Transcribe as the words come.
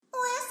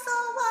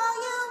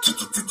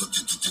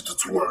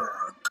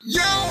Twerk.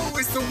 Yo,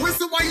 it's the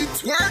Whistle While You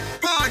Twerk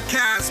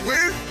podcast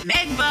with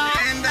Megbo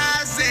and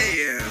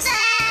Isaiah.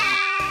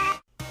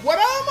 What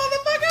up,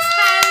 motherfuckers?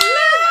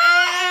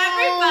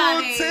 Hello,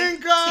 everybody.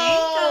 Tinkle.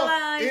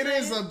 It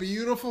is a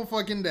beautiful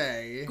fucking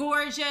day.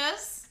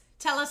 Gorgeous.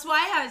 Tell us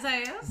why,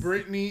 Isaiah.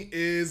 Brittany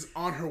is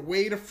on her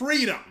way to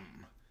freedom.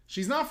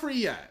 She's not free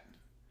yet.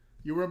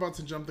 You were about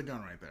to jump the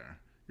gun right there.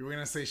 You were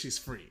gonna say she's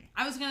free.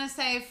 I was gonna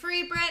say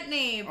free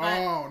Britney, but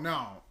Oh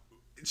no.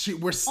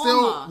 We're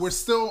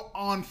still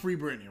on Free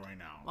Britney right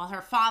now. well,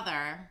 her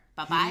father.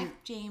 Bye-bye,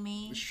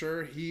 Jamie.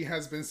 Sure, he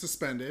has been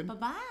suspended.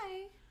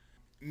 Bye-bye.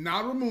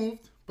 Not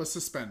removed, but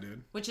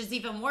suspended. Which is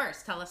even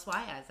worse. Tell us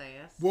why,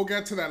 Isaiah. We'll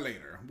get to that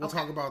later. We'll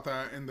talk about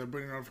that in the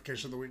Britney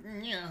notification of the week.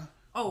 Yeah.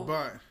 Oh,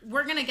 but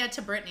we're gonna get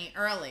to Britney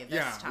early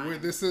this time.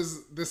 This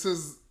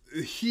is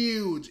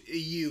huge.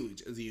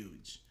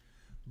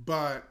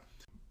 But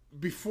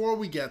before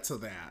we get to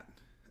that,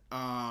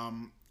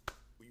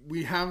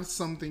 we have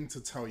something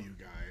to tell you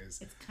guys.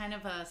 It's kind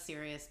of a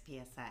serious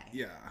PSA.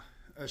 Yeah,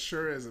 it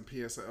sure is a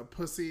PSA. A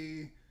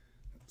pussy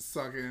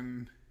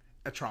sucking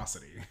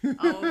atrocity.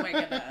 Oh my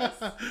goodness.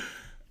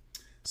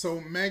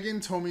 So Megan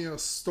told me a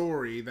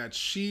story that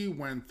she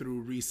went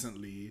through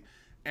recently,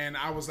 and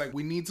I was like,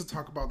 we need to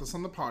talk about this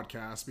on the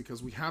podcast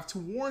because we have to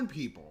warn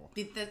people.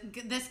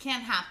 This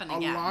can't happen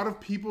again. A lot of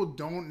people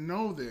don't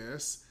know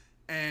this,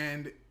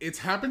 and it's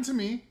happened to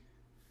me.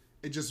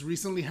 It just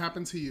recently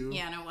happened to you.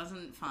 Yeah, and it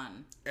wasn't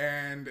fun.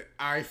 And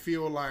I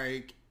feel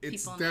like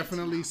it's People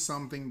definitely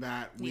something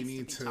that we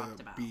need to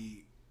to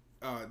be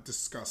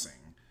discussing.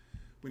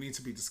 We need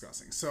to be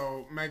discussing.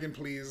 So, Megan,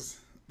 please,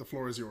 the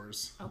floor is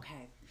yours.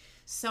 Okay.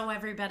 So,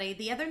 everybody,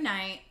 the other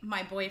night,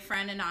 my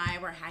boyfriend and I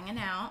were hanging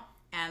out,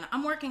 and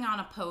I'm working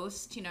on a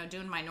post,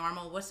 doing my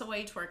normal Whistle While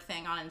You Twerk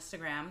thing on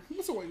Instagram.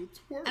 Whistle While You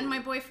Twerk. And my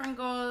boyfriend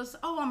goes,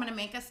 oh, I'm going to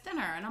make us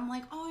dinner. And I'm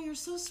like, oh, you're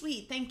so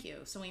sweet. Thank you.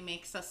 So, he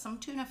makes us some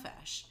tuna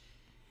fish.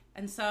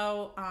 And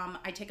so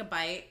I take a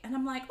bite, and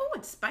I'm like, oh,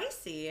 it's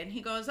spicy. And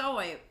he goes, oh,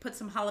 I put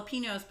some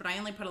jalapenos, but I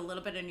only put a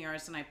little bit in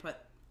yours, and I put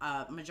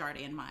a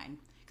majority in mine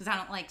because I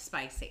don't like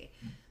spicy.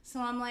 So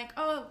I'm like,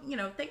 oh,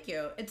 thank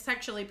you. It's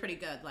actually pretty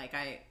good. Like,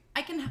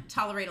 I can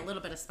tolerate a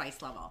little bit of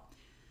spice level.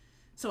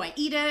 So I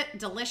eat it,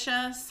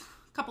 delicious.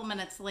 A couple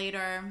minutes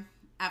later,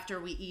 after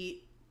we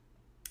eat,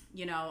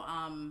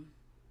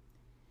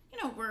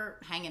 we're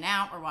hanging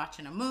out, we're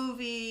watching a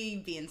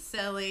movie, being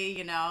silly,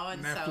 and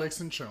Netflix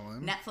and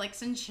chilling.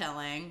 Netflix and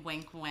chilling,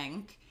 wink,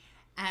 wink.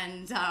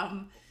 And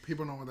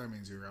people know what that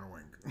means. You gotta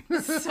wink.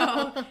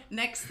 so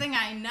next thing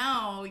I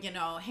know,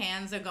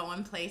 hands are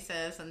going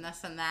places and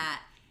this and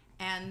that.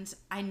 And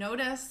I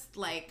noticed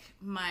like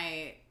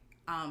my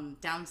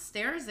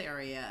downstairs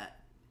area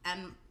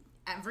and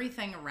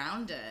everything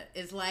around it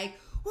is like,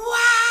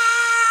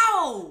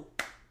 wow!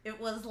 It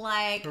was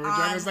like... Her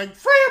vagina's like,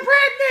 free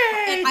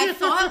Britney! I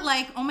thought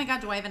like, oh my God,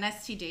 do I have an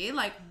STD?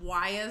 Like,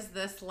 why is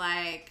this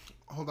like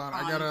Hold on,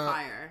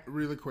 I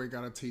really quick,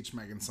 gotta teach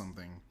Megan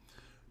something.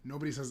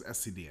 Nobody says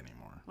STD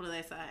anymore. What do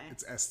they say?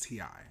 It's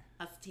STI.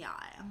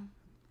 STI.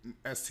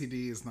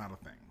 STD is not a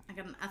thing. I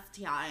got an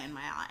STI in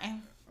my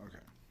eye. Okay.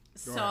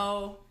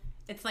 So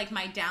it's like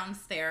my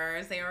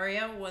downstairs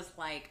area was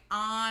like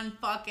on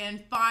fucking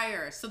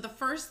fire. So the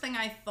first thing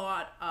I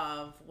thought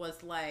of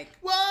was like,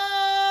 whoa,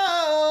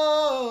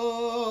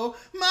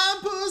 my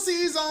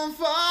pussy's on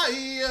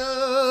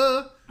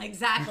fire.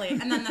 Exactly.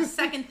 And then the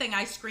second thing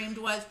I screamed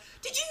was,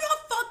 did you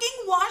not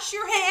fucking wash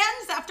your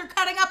hands after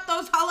cutting up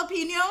those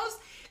jalapenos?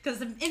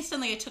 Because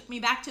instantly it took me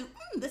back to,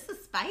 this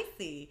is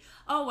spicy.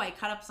 Oh, I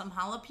cut up some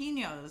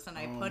jalapenos and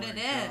I put it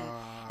in.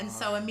 God. And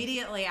so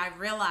immediately I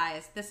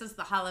realized this is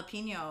the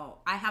jalapeno.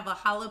 I have a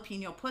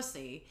jalapeno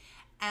pussy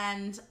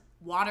and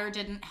water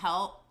didn't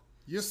help.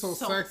 You're so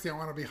sexy, I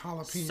want to be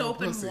jalapeno soap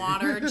pussy. And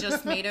water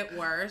just made it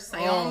worse.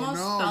 I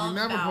you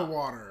never put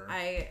water.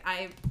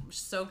 I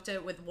soaked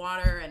it with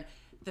water and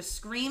the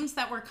screams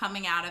that were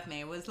coming out of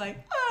me was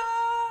like,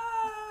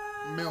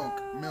 ah.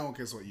 Milk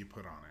is what you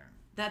put on it.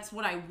 That's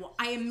what I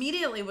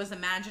immediately was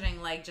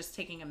imagining, like, just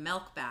taking a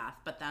milk bath.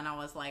 But then I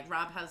was like,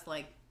 Rob has,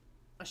 like,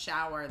 a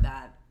shower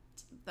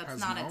that's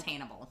not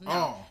attainable.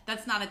 No,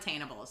 that's not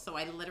attainable. So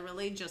I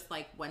literally just,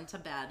 like, went to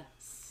bed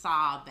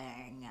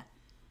sobbing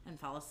and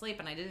fell asleep.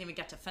 And I didn't even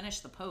get to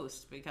finish the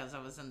post because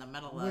I was in the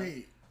middle of...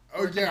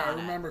 Oh, yeah, I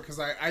remember. Because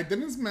I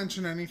didn't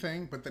mention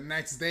anything. But the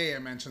next day I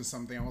mentioned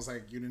something. I was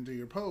like, you didn't do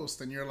your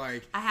post. And you're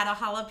like... I had a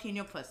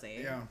jalapeno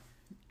pussy. Yeah.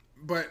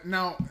 But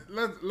now,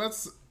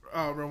 let's...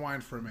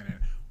 rewind for a minute.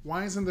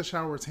 Why isn't the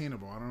shower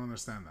attainable? I don't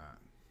understand that.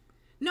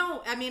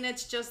 No, I mean,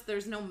 it's just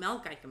there's no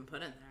milk I can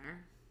put in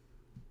there.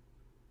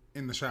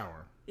 In the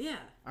shower? Yeah.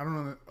 I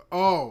don't know.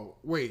 Oh,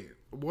 wait.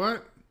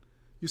 What?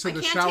 You said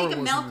the shower was... I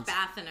can't take a milk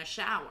bath in a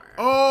shower.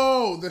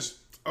 Oh,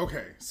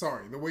 okay,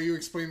 sorry. The way you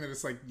explained it,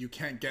 it's like you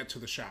can't get to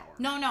the shower.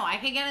 No, I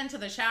can get into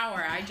the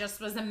shower. I just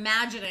was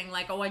imagining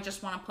like, I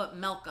just want to put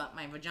milk up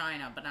my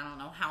vagina, but I don't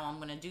know how I'm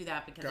going to do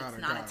that because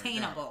it's not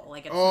attainable.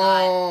 Like, it's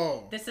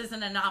not, this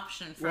isn't an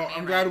option for me. Well,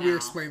 I'm glad we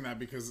explained that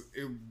because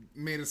it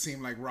made it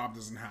seem like Rob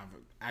doesn't have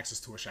access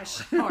to a shower.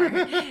 Sure.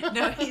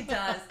 No, he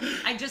does.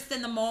 I just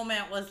in the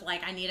moment was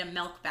like, I need a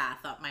milk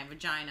bath up my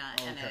vagina,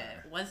 and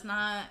it was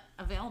not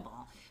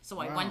available. So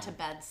I went to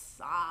bed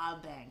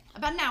sobbing.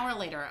 About an hour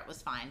later, it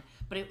was fine,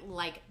 but it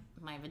like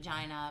my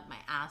vagina, my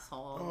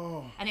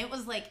asshole, and it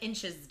was like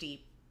inches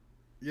deep.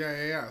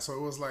 Yeah. So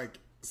it was like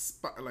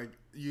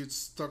you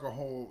stuck a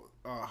whole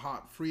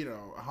hot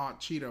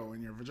Cheeto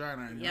in your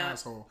vagina and your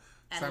asshole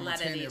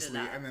simultaneously,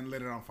 and then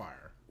lit it on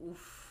fire.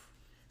 Oof.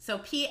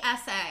 So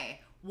PSA.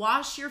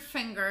 Wash your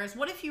fingers.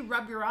 What if you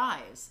rub your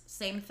eyes?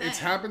 Same thing. It's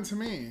happened to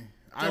me.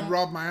 I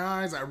rub my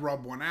eyes. I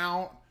rub one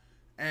out.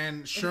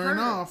 And sure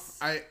enough,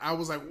 I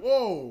was like,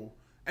 whoa.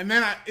 And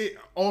then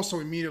also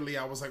immediately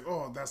I was like,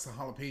 oh, that's the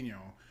jalapeno.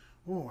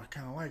 Oh, I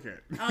kind of like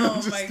it.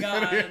 Oh, my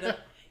God.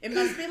 It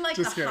must be like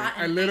just the hot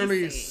and I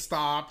literally icy.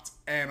 stopped.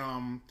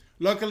 And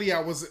luckily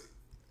I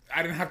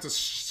didn't have to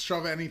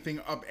shove anything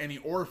up any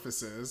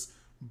orifices.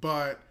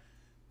 But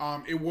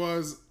it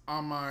was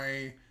on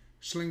my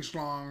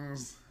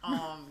schling-schlongs.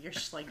 Your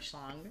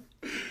schling-schlong.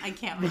 I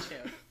can't with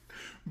you.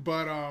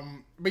 But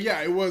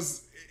yeah,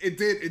 it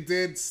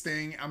did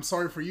sting. I'm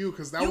sorry for you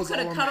because that was all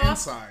on the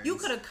inside. You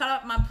could have cut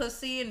up my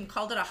pussy and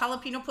called it a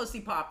jalapeno pussy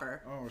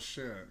popper. Oh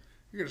shit.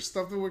 You could have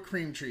stuffed it with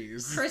cream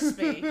cheese.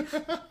 Crispy.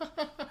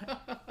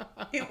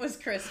 It was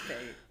crispy.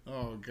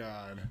 Oh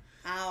God.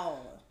 Ow.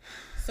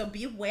 So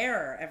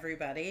beware,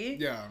 everybody.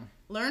 Yeah.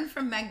 Learn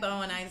from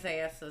Megbo and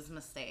Isaiah's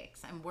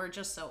mistakes. And we're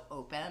just so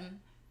open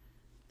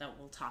that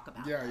we'll talk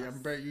about this. I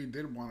bet you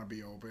did want to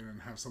be open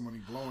and have somebody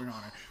blowing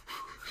on it.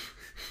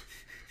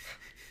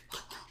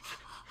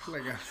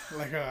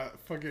 like a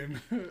fucking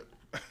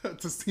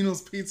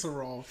Tostino's pizza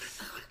roll.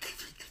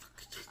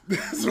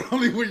 That's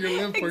probably what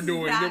your lips were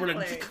doing. They were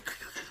like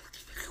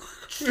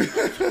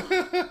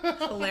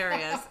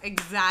hilarious.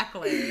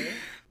 Exactly.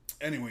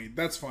 Anyway,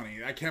 that's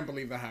funny. I can't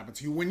believe that happened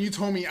to you. When you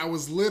told me, I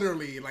was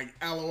literally like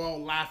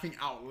LOL laughing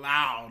out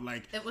loud.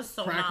 Like it was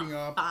so cracking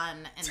not up, fun.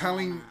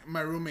 Telling my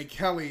roommate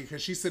Kelly,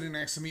 because she's sitting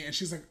next to me, and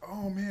she's like,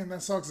 "Oh man,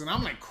 that sucks." And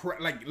I'm like,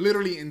 like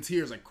literally in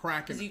tears, like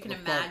cracking. Because you can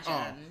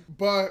imagine.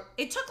 But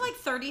it took like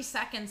 30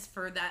 seconds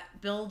for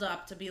that build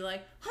up to be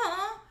like,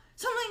 "Huh?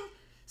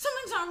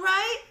 Something's not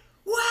right."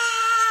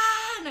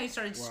 Wow! And I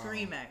started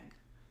screaming.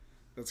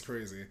 That's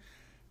crazy.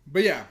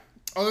 But yeah,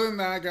 other than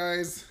that,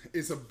 guys,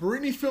 it's a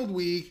Britney-filled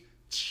week.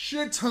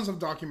 Shit tons of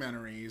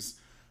documentaries.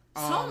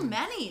 So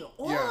many.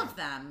 All of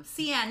them.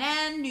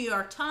 CNN, New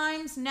York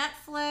Times,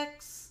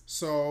 Netflix.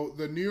 So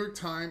the New York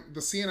Times, the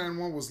CNN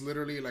one was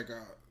literally like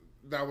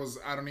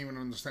I don't even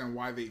understand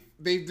why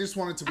they just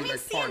wanted to be like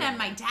CNN, part of it.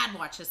 my dad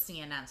watches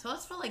CNN, so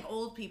that's for like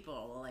old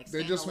people. Like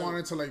they just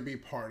wanted to like be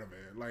part of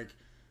it. Like,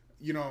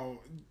 you know,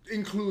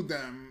 include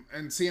them.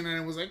 And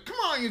CNN was like, come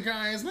on, you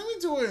guys, let me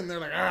do it. And they're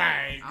like,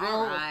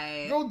 all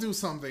right, go do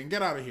something.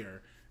 Get out of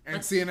here. And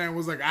CNN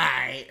was like, all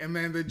right. And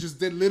then they just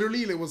did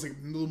literally, it was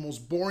like the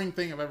most boring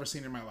thing I've ever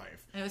seen in my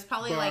life. It was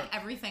probably like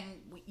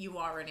everything you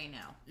already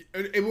know.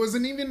 It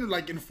wasn't even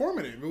like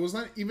informative. It was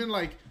not even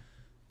like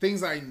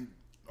things I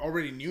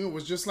already knew. It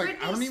was just like,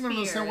 Britney I don't even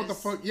understand what the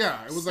fuck.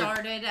 Yeah, it was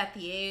started at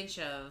the age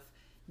of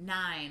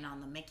 9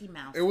 on the Mickey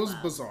Mouse It was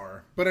Club.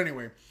 bizarre. But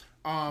anyway,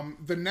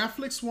 the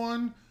Netflix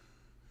one,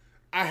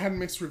 I had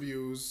mixed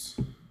reviews.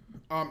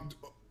 All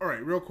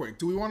right, real quick.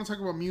 Do we want to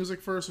talk about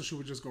music first, or should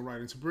we just go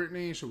right into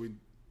Britney? Should we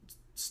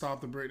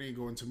stop the Britney,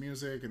 go into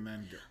music, and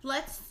then go?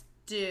 Let's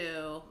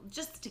do,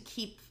 just to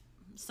keep,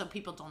 so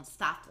people don't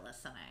stop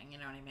listening, you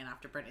know what I mean,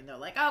 after Britney. They're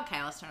like,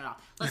 okay, let's turn it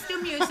off. Let's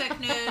do music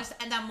news,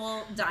 and then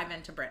we'll dive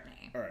into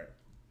Britney. All right.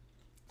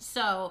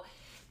 So,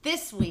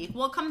 this week,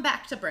 we'll come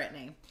back to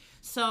Britney.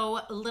 So,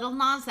 Lil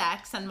Nas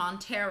X and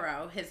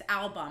Montero, his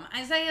album,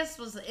 Isaiah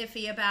was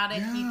iffy about it.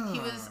 Yeah. He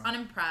was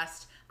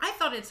unimpressed. I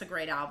thought it's a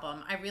great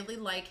album. I really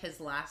like his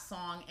last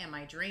song, Am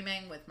I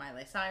Dreaming, with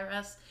Miley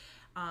Cyrus.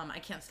 I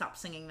can't stop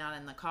singing that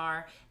in the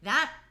car.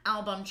 That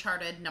album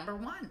charted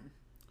 #1.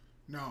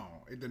 No,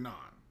 it did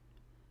not.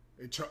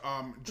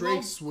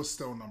 Drake's was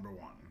still #1.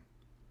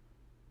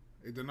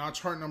 It did not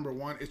chart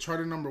 #1. It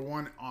charted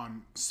 #1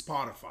 on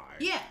Spotify.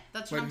 Yeah,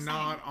 that's what I'm saying. But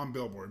not on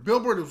Billboard.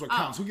 Billboard is what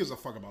counts. Who gives a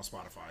fuck about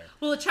Spotify?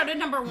 Well, it charted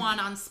 #1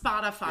 on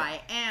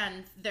Spotify,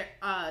 and there,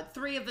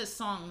 3 of his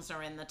songs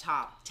are in the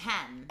top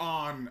 10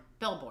 on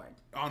Billboard.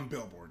 On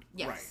Billboard,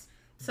 yes. Right?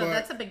 So but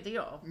that's a big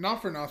deal.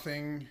 Not for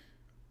nothing,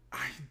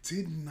 I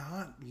did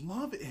not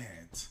love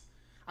it.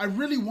 I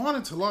really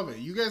wanted to love it.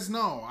 You guys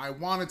know I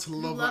wanted to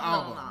love the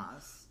album, Lil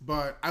Nas.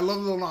 but I love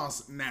Lil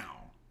Nas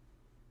now.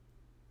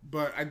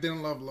 But I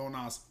didn't love Lil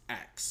Nas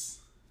X.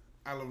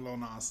 I love Lil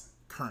Nas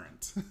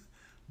current.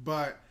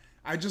 But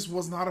I just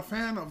was not a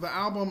fan of the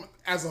album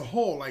as a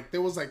whole. Like,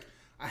 there was like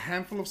a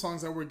handful of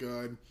songs that were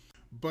good.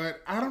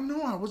 But I don't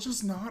know. I was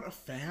just not a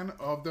fan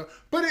of the...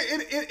 But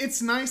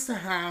it's nice to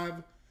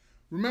have...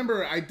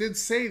 Remember, I did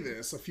say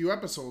this a few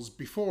episodes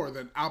before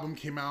that album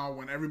came out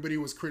when everybody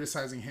was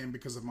criticizing him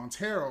because of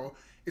Montero.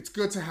 It's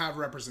good to have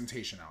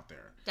representation out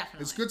there.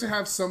 Definitely. It's good to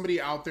have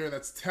somebody out there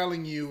that's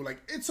telling you, like,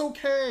 it's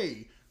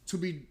okay to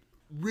be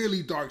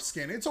really dark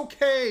skinned. It's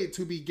okay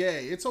to be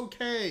gay. It's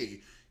okay,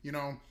 you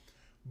know.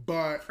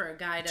 But For a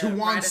guy to to ride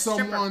want a stripper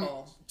someone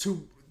pole.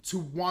 to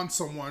want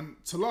someone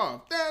to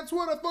love, that's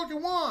what I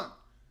fucking want.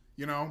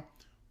 You know?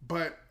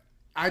 But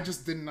I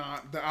just did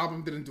not. The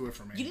album didn't do it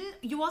for me.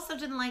 You also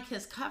didn't like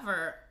his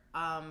cover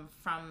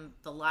from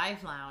the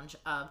Live Lounge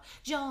of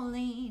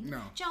Jolene.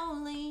 No.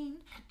 Jolene.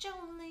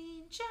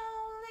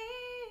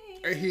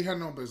 He had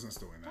no business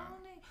doing that.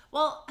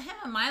 Well, him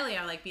and Miley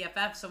are like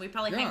BFFs, so we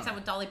probably hangs out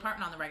with Dolly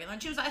Parton on the regular.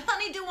 And she was like,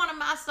 honey, do one of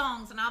my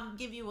songs and I'll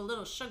give you a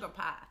little sugar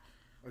pie.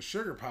 A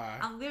sugar pie?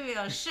 I'll give you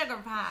a sugar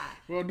pie.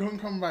 Well, don't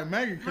come by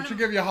Megan. Could you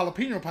give you a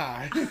jalapeno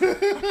pie?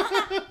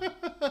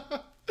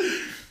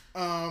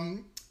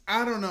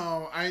 I don't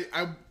know.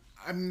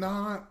 I'm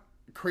not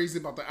crazy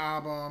about the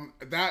album.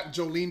 That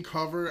Jolene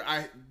cover,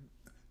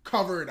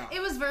 cover it up.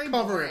 It was very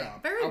cover boring. it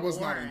up. Very I was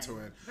boring. not into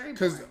it Very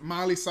because boring.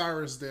 Miley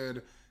Cyrus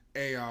did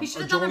a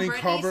should have done a Jolene Britney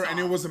cover, song. and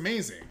it was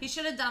amazing. He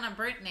should have done a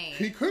Britney.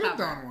 He could have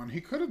cover. done one. He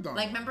could have done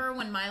Like, one. remember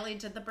when Miley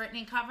did the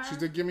Britney cover? She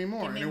did Give Me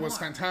More, Give Me and it was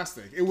More.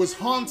 fantastic. It was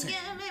haunting. Give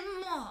me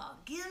more.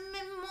 Give me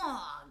more.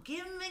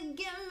 Give me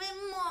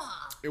more.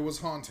 It was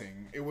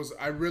haunting. It was.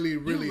 I really,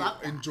 really love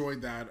that.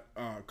 enjoyed that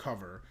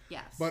cover.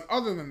 Yes. But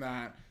other than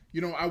that,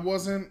 I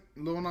wasn't.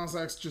 Lil Nas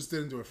X just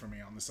didn't do it for me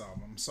on this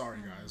album. Sorry,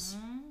 guys.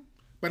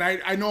 But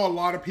I know a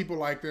lot of people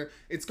liked it.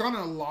 It's gotten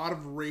a lot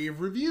of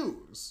rave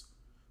reviews.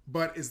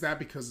 But is that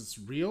because it's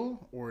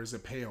real or is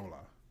it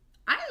payola?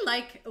 I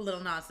like Lil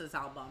Nas's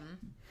album.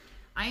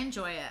 I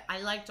enjoy it.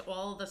 I liked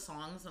all the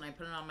songs and I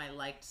put it on my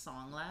liked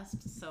song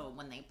list. So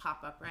when they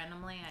pop up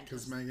randomly,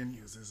 Because Megan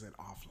uses it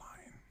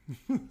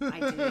offline. I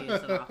do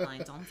use it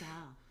offline. Don't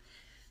tell.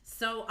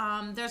 So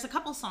there's a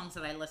couple songs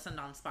that I listened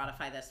on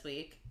Spotify this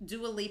week.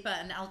 Dua Lipa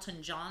and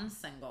Elton John's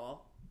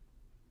single,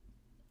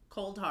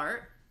 Cold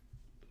Heart.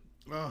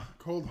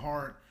 Cold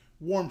heart,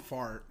 warm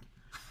fart.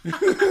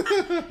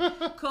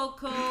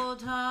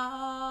 Cold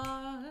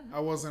Heart. I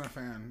wasn't a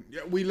fan.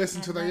 Yeah, we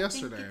listened to that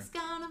yesterday. I think it's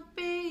gonna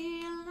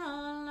be a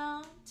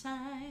long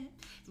time.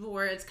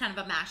 Where it's kind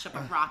of a mashup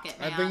of Rocket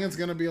Man. I think it's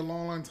gonna be a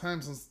long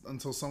time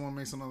until someone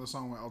makes another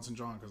song with Elton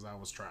John because that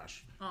was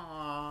trash.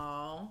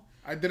 Aww.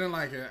 I didn't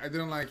like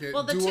it.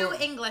 Well, the two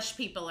English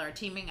people are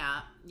teaming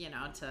up,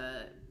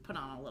 to put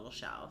on a little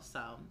show.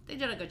 So they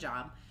did a good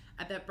job.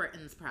 I bet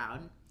Britain's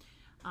proud.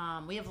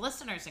 We have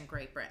listeners in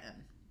Great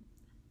Britain.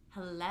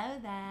 Hello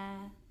there.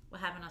 We're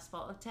having a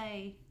spot of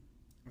tea.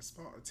 A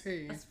spot of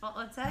tea. A spot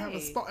of tea. I have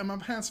a spot in my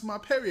pants for my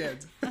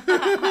period.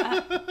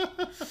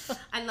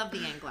 I love the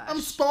English.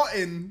 I'm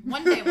spotting.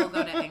 One day we'll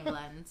go to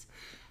England.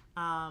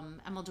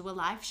 And we'll do a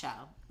live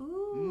show.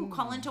 Ooh,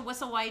 call into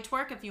Whistle While You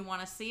Twerk if you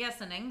want to see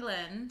us in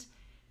England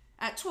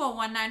at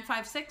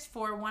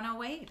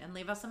 201-956-4108 and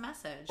leave us a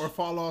message. Or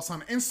follow us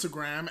on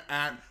Instagram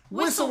at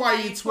Whistle Whistle While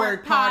While You You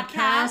Twerk Twerk Podcast.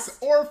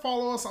 Podcast. Or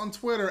follow us on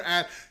Twitter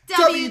at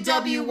WWYT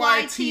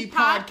WWYT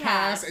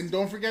Podcast. And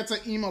don't forget to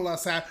email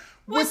us at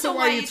Whistle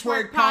While You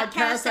Twerk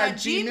Podcast at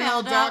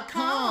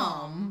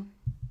gmail.com.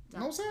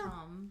 No, sir.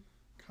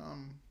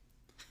 Come.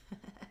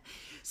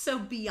 So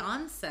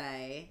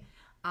Beyonce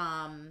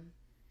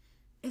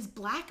is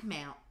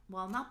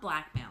not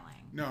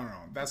blackmailing. No,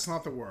 that's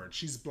not the word.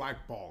 She's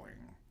blackballing.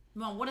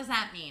 Well, what does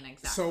that mean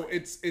exactly? So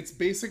it's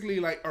basically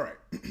like, all right,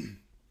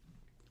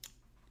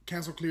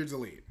 cancel, clear,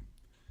 delete.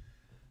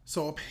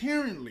 So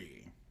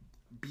apparently,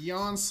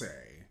 Beyonce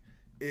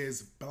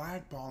is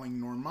blackballing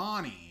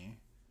Normani.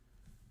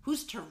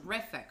 Who's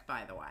terrific,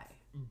 by the way.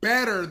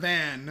 Better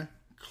than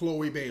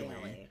Chloe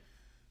Bailey.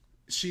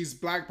 She's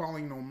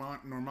blackballing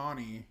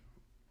Normani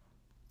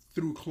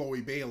through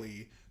Chloe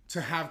Bailey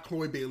to have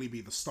Chloe Bailey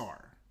be the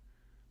star.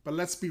 But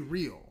let's be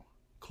real.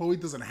 Chloe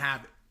doesn't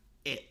have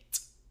it.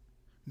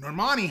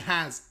 Normani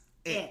has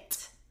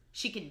it.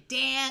 She can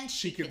dance,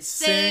 She can can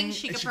sing, sing,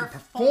 she and can she can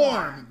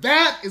perform. perform.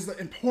 That is the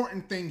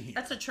important thing here.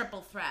 That's a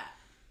triple threat.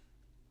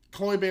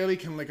 Chloe Bailey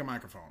can lick a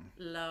microphone.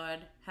 Lord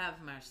have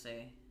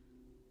mercy.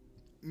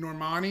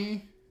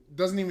 Normani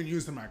doesn't even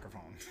use the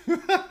microphone.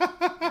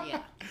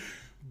 Yeah.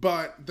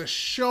 But the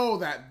show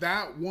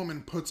that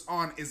woman puts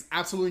on is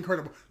absolutely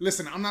incredible.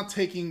 Listen, I'm not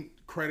taking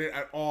credit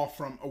at all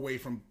away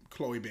from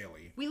Chloe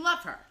Bailey. We love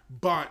her.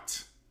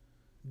 But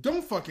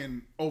don't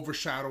fucking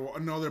overshadow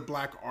another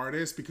black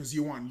artist because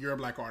you want your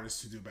black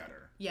artist to do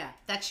better. Yeah,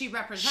 that she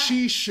represents.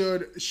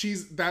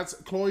 That's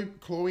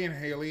Chloe and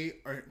Halle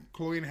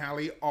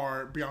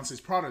are Beyonce's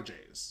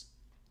proteges.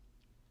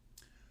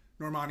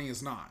 Normani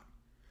is not.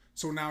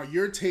 So now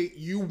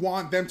you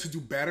want them to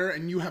do better,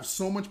 and you have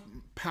so much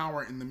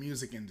power in the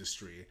music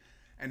industry.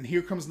 And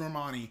here comes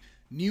Normani,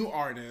 new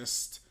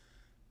artist,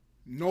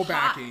 no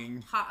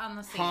backing, hot on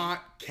the scene.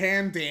 hot,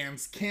 can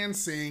dance, can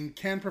sing,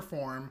 can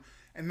perform,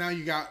 and now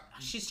you got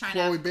She's trying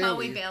Chloe to have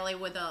Bailey. Chloe Bailey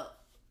with a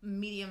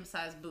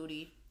medium-sized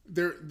booty.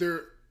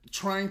 They're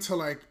trying to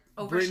like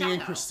Overshadow. Britney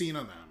and Christina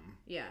them.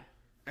 Yeah.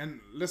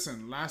 And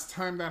listen, last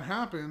time that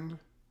happened,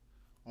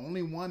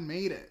 only one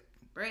made it.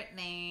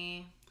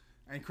 Britney.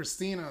 And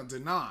Christina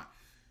did not.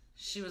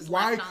 She was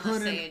Why left on the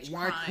stage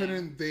why crying,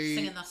 couldn't they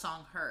singing the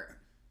song Hurt.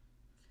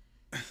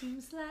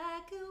 Seems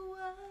like it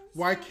was.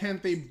 Why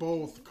can't they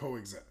both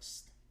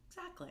coexist?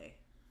 Exactly.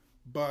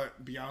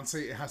 But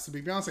Beyonce, it has to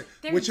be Beyonce.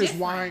 They're which different. is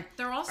why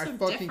they're also I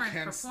fucking different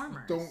can't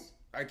performers.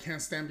 I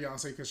can't stand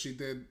Beyonce because she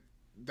did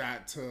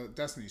that to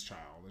Destiny's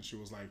Child, and she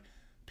was like,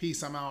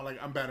 "Peace, I'm out.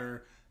 Like I'm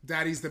better.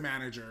 Daddy's the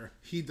manager.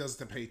 He does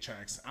the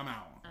paychecks. I'm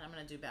out." And I'm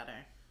gonna do better.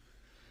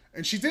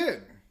 And she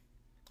did.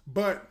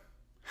 But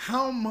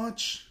how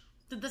much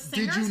Did the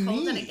singers you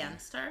hold it need?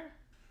 against her?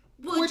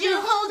 would you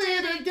hold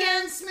it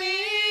against me?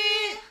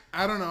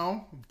 I don't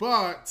know,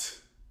 but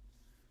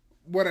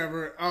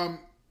whatever.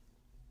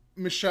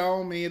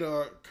 Michelle made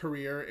a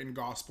career in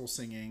gospel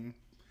singing,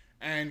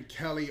 and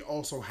Kelly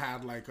also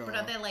had like But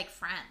are they like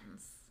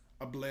friends?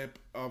 a blip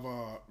of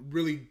a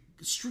really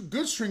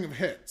good string of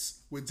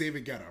hits with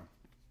David Guetta.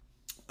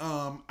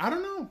 I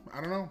don't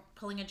know.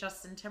 Pulling a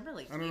Justin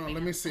Timberlake. I don't know.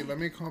 Let me see. Let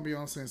me call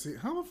Beyonce and see.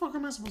 How the fuck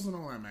am I supposed to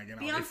know that, Megan?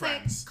 Are they Beyonce,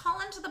 friends?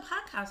 call into the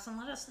podcast and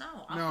let us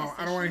know. No, Obviously,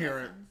 I don't want she to hear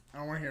it. listens. I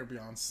don't want to hear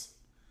Beyonce.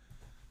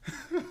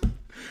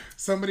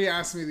 Somebody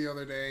asked me the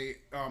other day,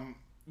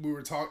 we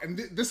were talking,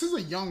 and this is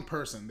a young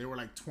person. They were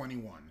like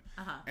 21.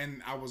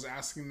 And I was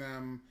asking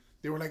them,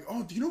 they were like,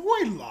 "Oh, do you know who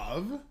I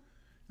love?" And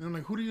I'm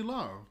like, "Who do you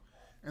love?"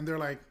 And they're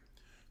like,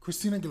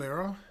 "Christina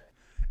Aguilera."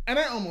 And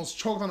I almost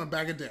choked on a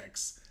bag of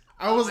dicks.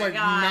 I was my like,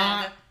 God.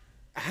 not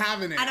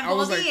having it. Out of I all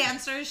was the like,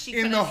 answers she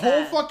in could the have whole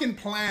said, fucking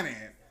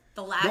planet,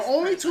 the last the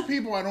only two person.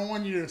 people I don't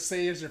want you to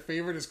say is your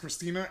favorite is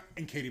Christina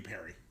and Katy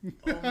Perry.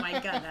 Oh my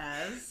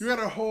goodness. You had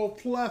a whole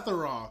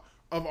plethora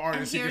of And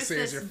artists you could here's say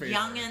is this your favorite.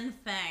 youngin'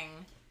 thing.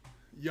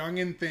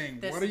 Youngin' thing.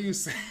 This- What are you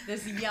saying?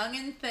 This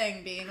youngin'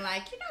 thing being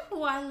like, you know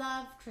who I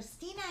love?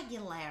 Christina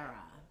Aguilera.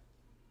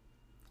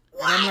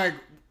 And I'm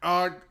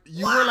like,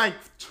 you were like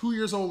 2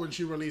 years old when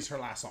she released her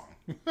last song.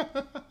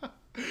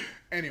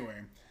 Anyway,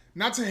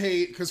 not to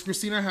hate, because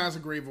Christina has a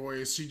great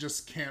voice. She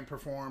just can't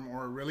perform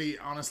or really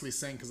honestly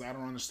sing, because I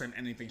don't understand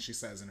anything she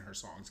says in her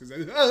songs.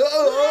 Because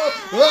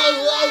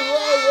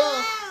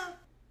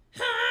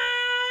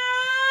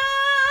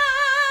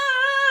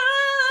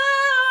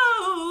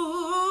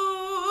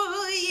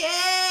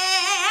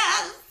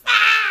Yes!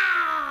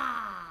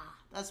 Ah!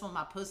 That's what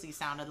my pussy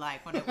sounded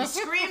like when it was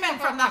screaming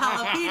from the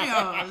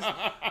jalapenos.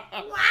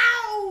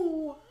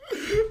 Wow!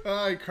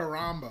 Ay,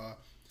 caramba.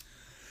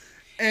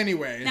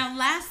 Anyway. Now,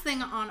 last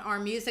thing on our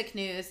music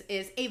news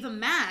is Ava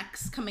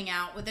Max coming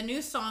out with a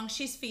new song.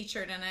 She's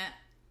featured in it.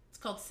 It's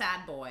called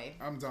Sad Boy.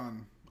 I'm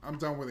done. I'm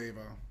done with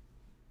Ava.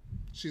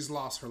 She's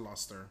lost her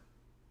luster.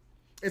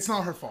 It's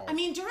not her fault. I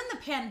mean, during the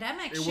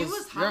pandemic, It she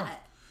was hot. yeah.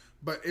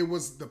 But it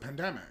was the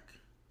pandemic.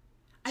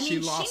 I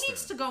mean, she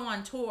needs to go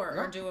on tour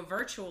or Yeah. do a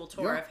virtual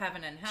tour Yeah. of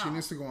Heaven and Hell. She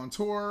needs to go on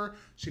tour.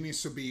 She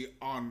needs to be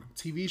on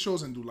TV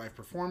shows and do live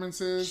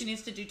performances. She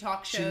needs to do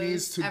talk shows She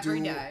needs to every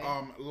do day.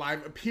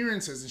 live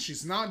appearances, and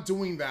she's not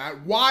doing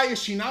that. Why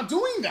is she not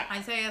doing that?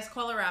 Isaiah's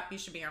call her up. You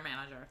should be our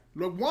manager.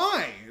 Like,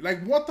 why?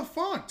 Like, what the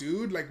fuck,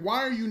 dude? Like,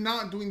 why are you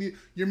not doing the...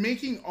 You're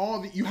making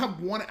all the... You have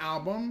one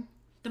album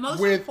The most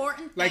with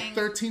important thing like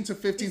 13 to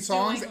 15 is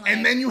songs, doing, and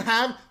like- then you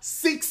have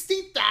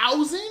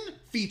 60,000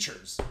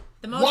 features.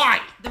 The most, Why?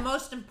 The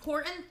most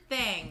important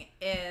thing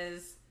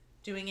is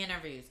doing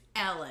interviews.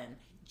 Ellen,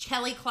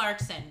 Kelly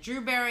Clarkson, Drew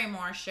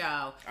Barrymore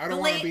show. I don't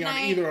want to be on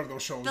either of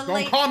those shows. the Don't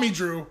late- call me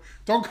Drew.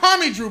 Don't call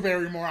me Drew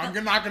Barrymore. I'm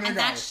not going to And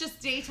go. that's just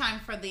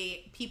daytime for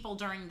the people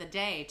during the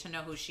day to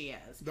know who she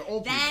is. The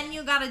old Then people.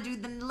 you got to do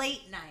the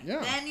late night. Yeah.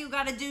 Then you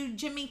got to do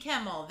Jimmy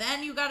Kimmel.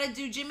 Then you got to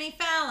do Jimmy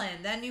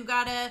Fallon. Then you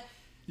got to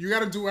You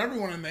got to do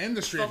everyone in the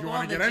industry if Fuck you all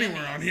want to the get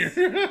anywhere on Jimmys.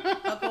 here.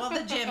 hook all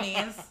the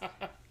Jimmys.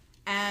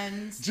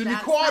 And Jimmy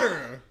that's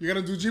Quarter. You got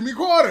to do Jimmy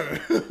Quarter.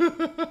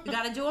 that. You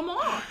got to do them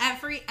all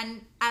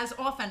and as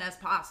often as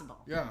possible.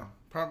 Yeah,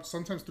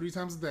 sometimes 3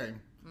 times a day.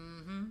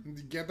 Mm-hmm.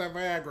 Get that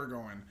Viagra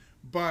going.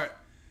 But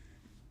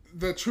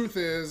the truth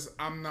is,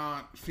 I'm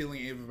not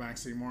feeling Ava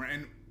Max anymore.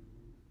 And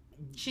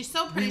She's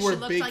so pretty. we She were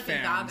looks big like fans.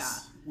 a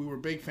Gaga. We were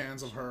big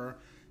fans of her.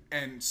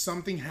 And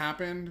something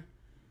happened.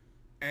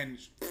 And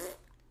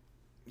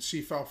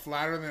she fell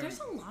flatter than... There's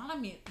a lot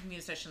of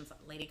musicians.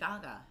 Lady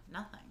Gaga,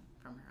 nothing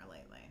from her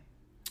lately.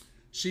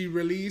 She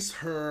released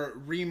her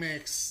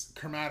remix,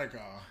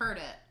 Chromatica. Heard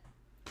it.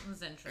 It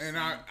was interesting. And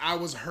I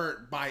was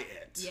hurt by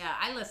it. Yeah,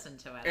 I listened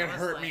to it. It I was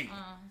hurt like, me.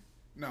 "Oh."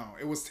 No,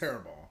 it was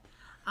terrible.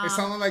 It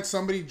sounded like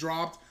somebody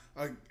dropped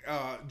a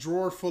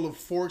drawer full of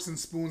forks and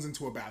spoons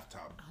into a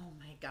bathtub. Oh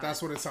my god.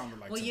 That's what it sounded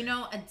like. Well, to you me.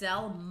 know,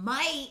 Adele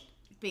might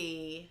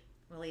be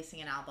releasing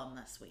an album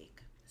this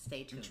week.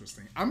 Stay tuned.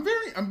 Interesting.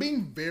 I'm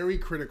being very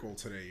critical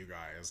today, you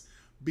guys,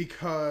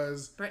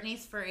 because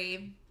Britney's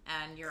free,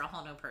 and you're a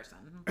whole new person.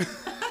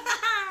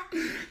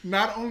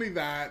 not only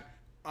that,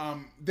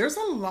 there's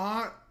a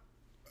lot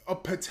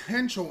of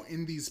potential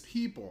in these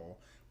people.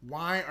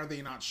 Why are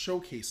they not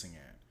showcasing it?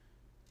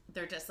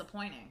 They're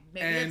disappointing.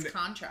 Maybe And it's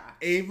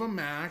contract. Ava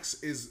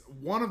Max is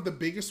one of the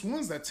biggest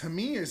ones that to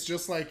me is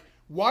just like,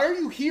 why are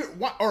you here?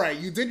 What? All right,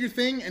 you did your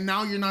thing and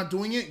now you're not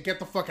doing it. Get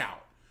the fuck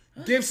out.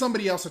 Give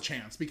somebody else a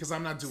chance because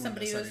I'm not doing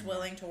Somebody this who's anymore.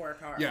 willing to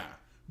work hard. Yeah.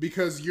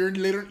 because you're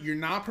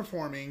not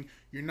performing,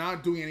 you're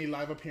not doing any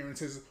live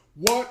appearances.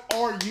 What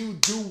are you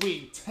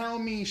doing? Tell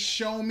me,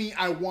 show me.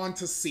 I want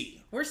to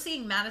see. We're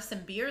seeing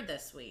Madison Beer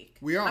this week.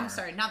 We are. I'm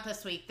sorry, not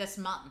this week. This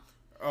month.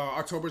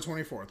 October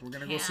 24th. We're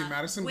gonna go see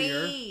Madison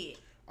Beer.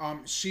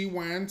 She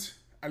went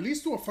at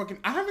least do a fucking.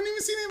 I haven't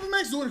even seen Ava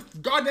Max do a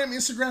goddamn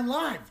Instagram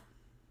live.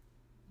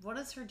 What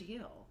is her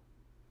deal?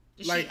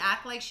 Does Like, she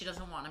act like she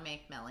doesn't want to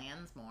make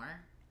millions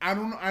more? I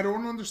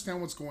don't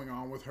understand what's going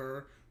on with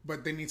her,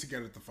 but they need to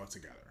get it the fuck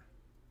together.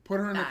 Put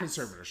her in a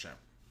conservatorship.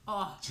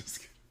 Oh, Just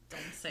kidding.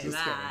 Don't say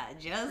that.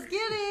 Just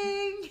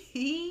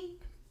kidding.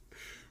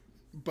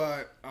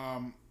 But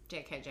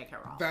JK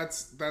Rowling.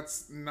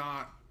 that's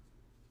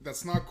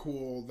not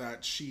cool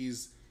that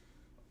she's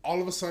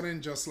all of a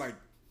sudden just like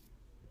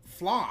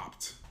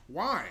flopped.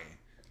 Why?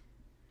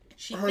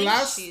 She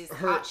thinks she's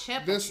hot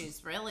shit, but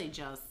she's really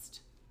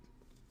just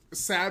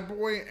Sad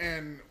Boy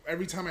and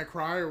Every Time I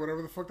Cry or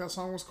whatever the fuck that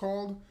song was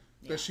called.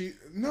 Yeah. That she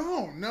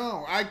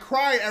no, I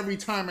cry every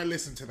time I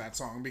listen to that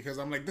song because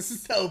I'm like, this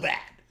is so bad.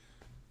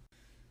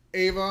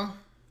 Ava,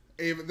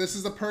 this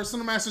is a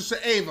personal message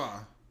to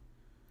Ava.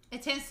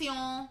 Attention.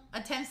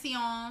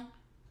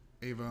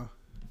 Ava,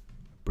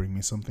 bring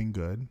me something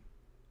good.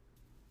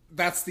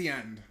 That's the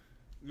end.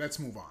 Let's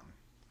move on.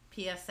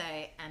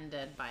 PSA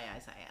ended by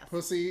Isaiah.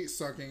 Pussy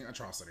sucking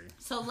atrocity.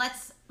 So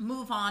let's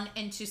move on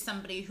into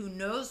somebody who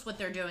knows what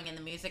they're doing in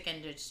the music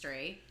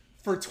industry.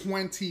 For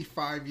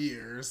 25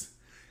 years.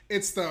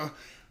 It's the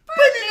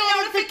Britney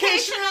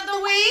notification of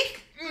the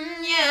week.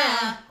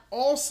 Yeah.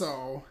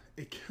 Also,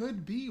 it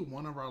could be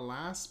one of our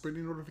last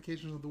Britney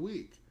notifications of the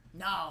week.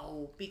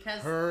 No,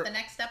 because the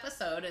next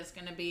episode is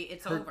going to be,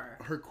 it's over.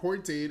 Her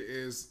court date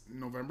is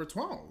November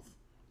 12th.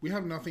 We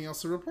have nothing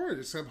else to report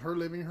except her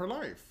living her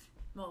life.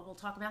 Well, we'll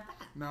talk about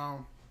that.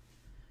 No.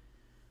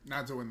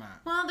 Not doing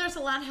that. Well, there's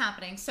a lot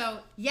happening. So,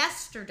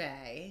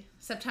 yesterday,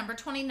 September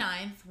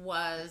 29th,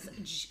 was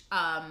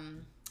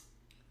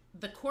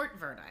the court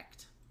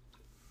verdict.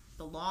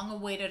 The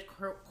long-awaited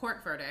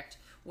court verdict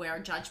where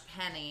Judge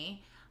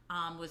Penny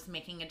was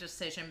making a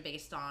decision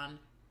based on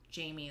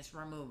Jamie's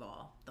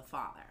removal, the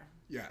father.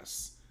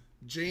 Yes.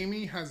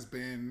 Jamie has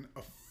been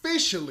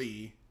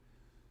officially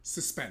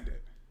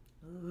suspended.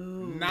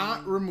 Ooh.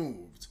 Not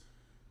removed.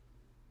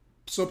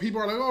 So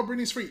people are like, oh,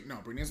 Britney's free. No,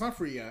 Britney's not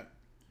free yet.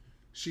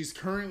 He's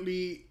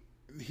currently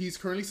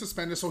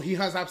suspended, so he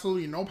has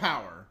absolutely no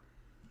power.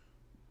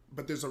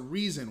 But there's a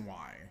reason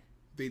why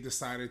they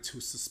decided to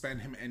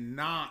suspend him and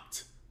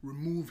not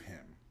remove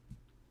him.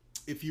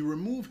 If you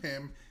remove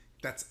him,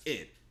 that's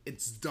it.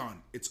 It's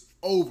done. It's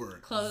over.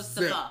 Close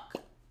the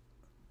book.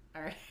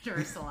 All right,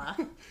 Ursula.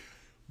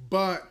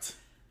 But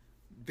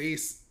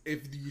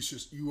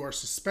if you are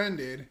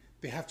suspended,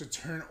 they have to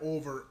turn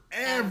over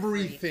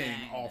everything.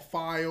 All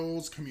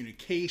files,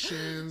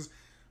 communications,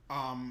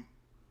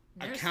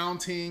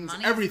 accountings,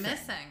 everything.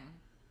 Missing.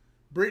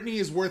 Britney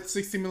is worth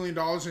 $60 million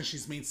and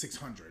she's made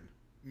 $600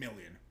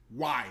 million.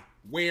 Why?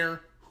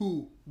 Where?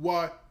 Who?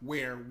 What?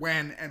 Where?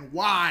 When? And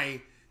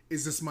why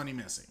is this money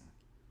missing?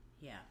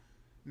 Yeah.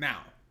 Now,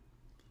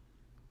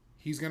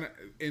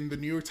 in the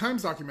New York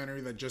Times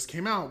documentary that just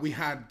came out, we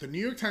had the New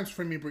York Times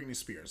framing Britney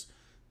Spears.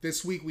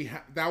 This week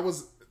that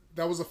was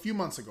a few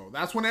months ago.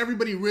 That's when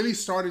everybody really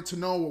started to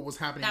know what was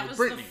happening with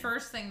Britney. That was the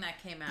first thing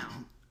that came out.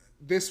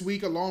 This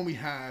week alone, we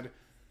had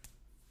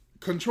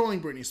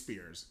Controlling Britney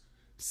Spears,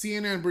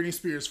 CNN Britney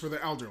Spears for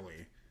the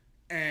Elderly,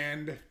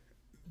 and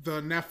the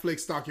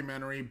Netflix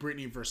documentary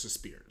Britney versus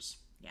Spears.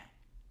 Yeah.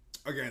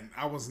 Again,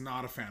 I was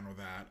not a fan of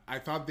that. I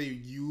thought they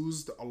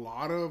used a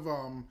lot of...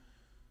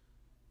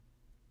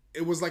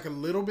 it was like a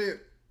little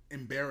bit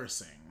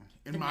embarrassing,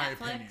 in my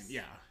opinion.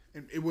 Yeah.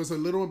 It was a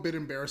little bit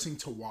embarrassing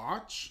to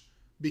watch.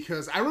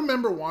 Because I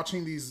remember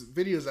watching these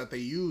videos that they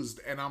used,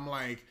 and I'm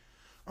like,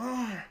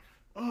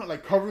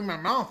 like covering my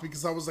mouth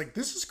because I was like,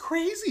 this is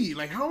crazy.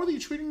 Like, how are they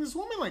treating this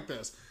woman like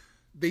this?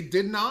 They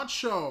did not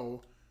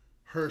show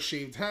her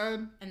shaved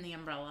head. And the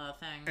umbrella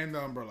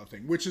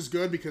thing. Which is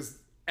good because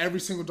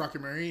every single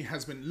documentary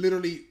has been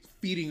literally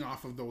feeding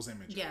off of those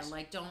images. Yeah,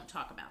 like, don't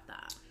talk about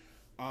that.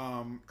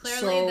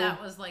 Clearly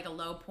that was like a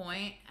low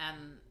point,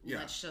 and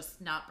let's just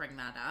not bring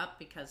that up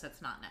because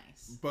it's not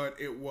nice. But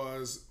it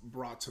was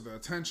brought to the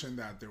attention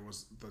that there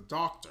was the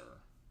doctor.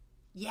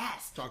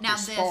 Yes. Dr.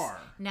 Spar.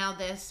 Now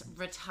this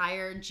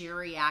retired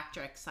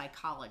geriatric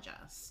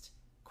psychologist,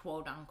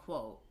 quote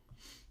unquote,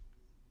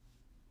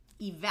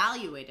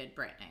 evaluated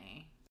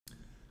Britney.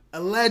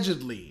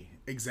 Allegedly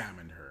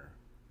examined her.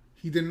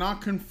 He did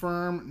not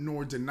confirm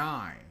nor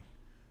deny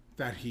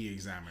that he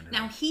examined her.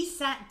 Now he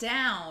sat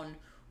down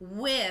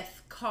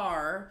with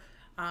Carr,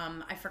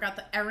 I forgot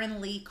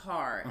Erin Lee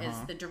Carr is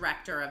the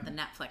director of the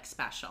Netflix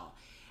special.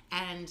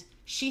 And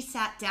she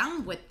sat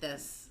down with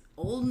this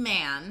old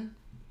man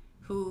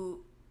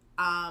who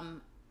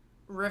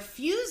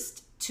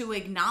refused to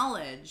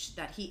acknowledge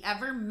that he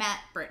ever met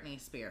Britney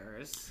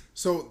Spears.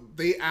 So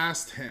they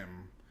asked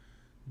him,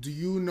 do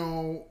you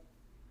know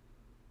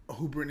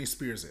who Britney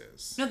Spears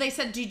is? No, they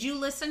said, did you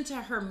listen to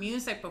her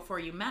music before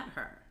you met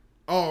her?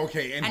 Oh,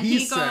 okay. And And he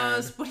he said,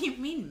 goes, "What do you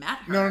mean met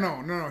her?"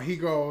 no. He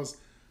goes,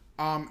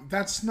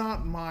 that's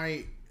not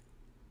my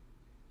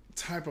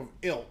type of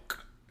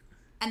ilk.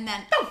 And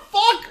then The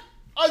fuck?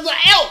 The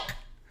ilk.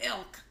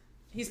 ilk.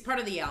 He's part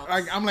of the elk.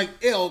 Like, I'm like,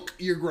 ilk,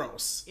 you're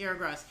gross. You're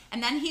gross.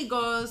 And then he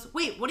goes,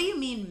 "Wait, what do you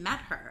mean met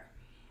her?"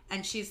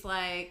 And she's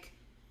like,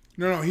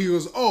 No. He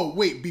goes, oh,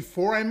 wait,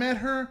 before I met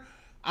her,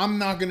 I'm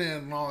not going to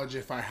acknowledge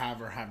if I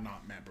have or have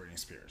not met Britney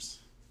Spears.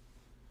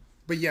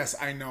 But yes,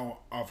 I know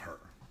of her.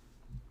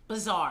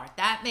 bizarre.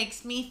 That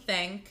makes me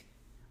think.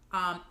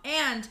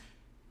 And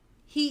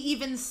he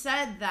even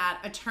said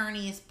that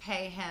attorneys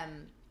pay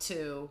him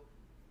to,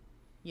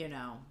 go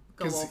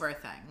 'Cause over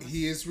things.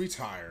 He is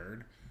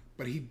retired,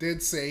 but he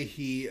did say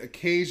he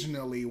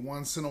occasionally,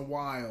 once in a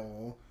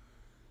while,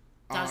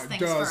 Does things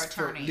does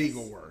for attorneys.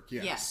 legal work.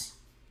 Yes. Yes.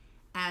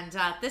 And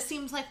this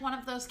seems like one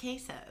of those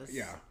cases.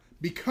 Yeah.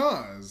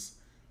 Because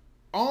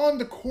on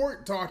the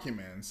court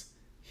documents,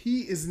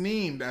 he is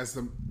named as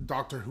the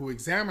doctor who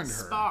examined her.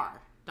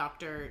 Spar.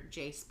 Dr.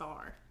 J.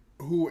 Spar.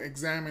 Who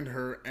examined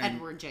her and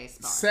Edward J.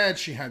 Spar. said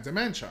she had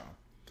dementia.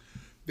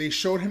 They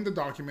showed him the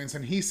documents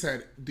and he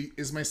said,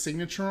 is my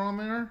signature on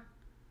there?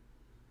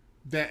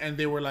 And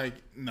they were like,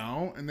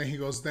 no. And then he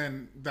goes,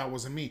 then that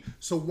wasn't me.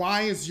 So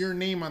why is your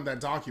name on that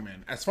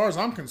document? As far as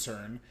I'm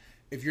concerned,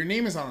 if your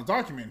name is on a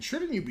document,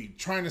 shouldn't you be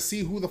trying to see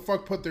who the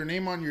fuck put their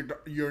name on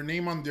your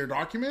name on their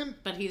document?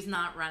 But he's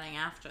not running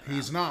after them.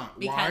 He's not.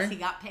 Because Why? he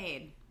got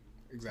paid.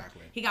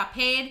 Exactly. He got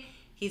paid.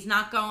 He's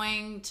not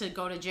going to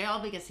go to jail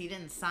because he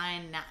didn't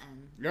sign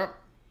nothing. Yep.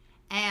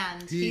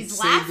 And He he's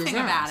saved his laughing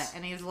about ass. it.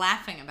 And he's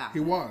laughing about He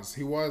it.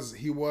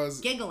 was.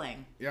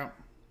 Giggling. Yep.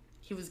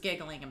 He was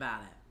giggling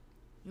about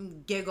it.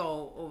 You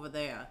giggle over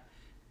there.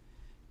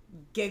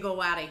 Giggle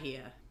out of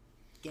here.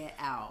 Get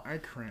out. I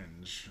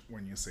cringe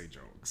when you say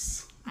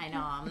jokes. I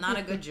know, I'm not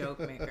a good joke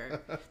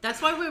maker. That's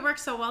why we work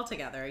so well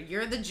together.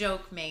 You're the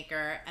joke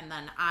maker, and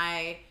then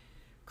I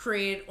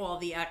create all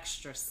the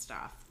extra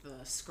stuff,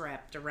 the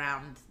script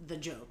around the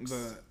jokes.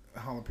 The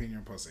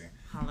jalapeno pussy.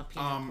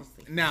 Jalapeno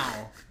pussy.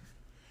 Now,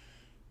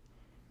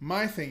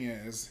 my thing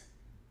is,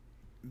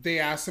 they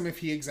asked him if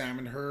he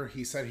examined her.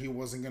 He said he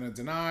wasn't going to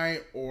deny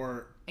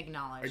or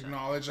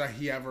Acknowledge that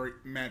he ever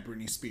met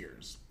Britney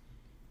Spears.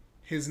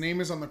 His name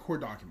is on the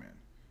court document.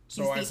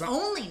 So He's the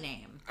only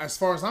name. as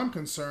far as I'm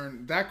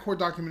concerned, that court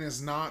document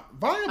is not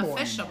viable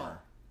anymore.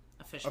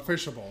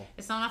 Officiable.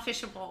 It's not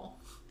officiable.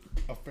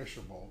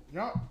 Officiable.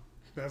 Yep.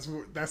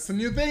 That's the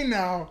new thing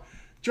now.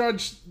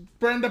 Judge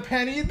Brenda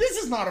Penny, this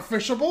is not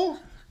officiable.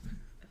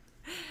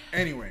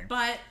 Anyway.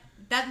 But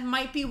that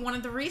might be one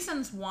of the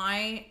reasons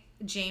why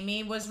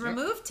Jamie was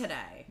removed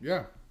today.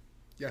 Yeah.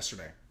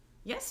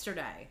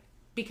 Yesterday.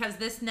 Because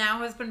this now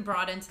has been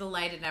brought into the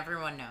light and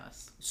everyone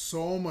knows.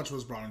 So much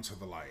was brought into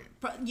the light.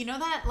 But you know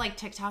that like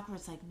TikTok where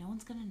it's like, no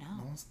one's gonna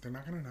know. They're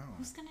not gonna know.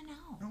 Who's gonna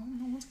know?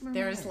 No one's gonna know.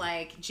 There's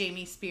like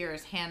Jamie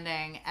Spears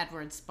handing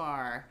Edward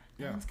Spar.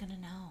 No Yeah. one's gonna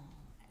know.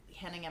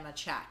 Handing him a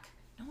check.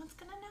 No one's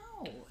gonna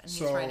know. And he's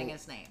So- writing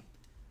his name.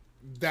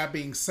 That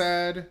being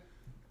said,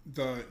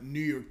 the New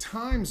York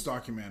Times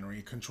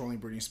documentary Controlling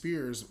Britney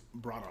Spears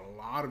brought a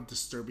lot of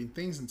disturbing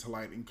things into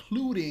light,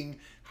 including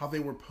how they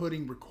were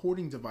putting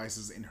recording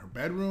devices in her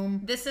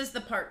bedroom. This is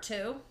the part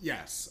 2.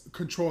 Yes,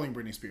 Controlling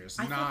Britney Spears.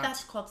 I thought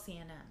that's called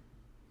CNN.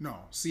 No,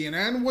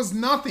 CNN was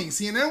nothing.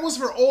 CNN was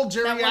for old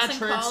geriatrics. That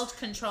wasn't called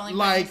Controlling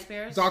like Britney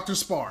Spears? Dr.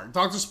 Spar.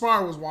 Dr.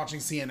 Spar was watching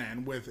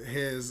CNN with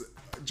his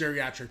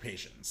geriatric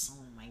patients. Oh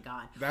my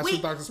God. That's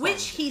what Dr. Spar Which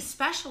was he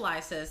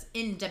specializes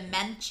in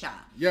dementia.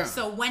 Yeah.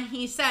 So when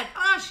he said,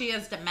 she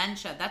has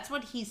dementia, that's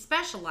what he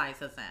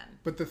specializes in.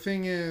 But the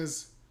thing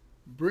is,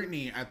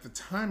 Britney at the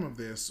time of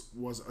this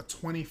was a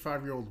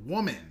 25-year-old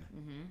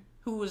woman.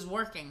 Who was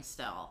working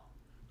still.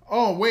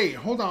 Oh, wait,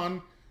 hold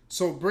on.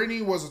 So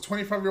Britney was a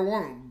 25-year-old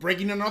woman,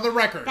 breaking another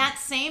record. That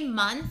same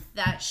month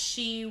that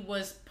she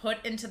was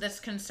put into this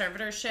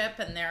conservatorship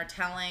and they're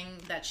telling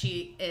that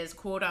she is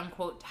quote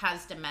unquote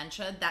has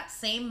dementia, that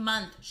same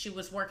month she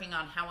was working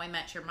on How I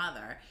Met Your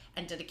Mother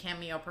and did a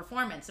cameo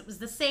performance. It was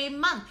the same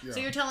month. Yeah. So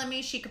you're telling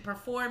me she could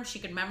perform, she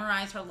could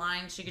memorize her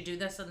lines, she could do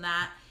this and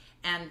that,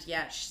 and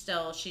yet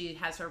still she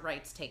has her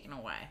rights taken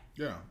away.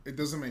 Yeah, it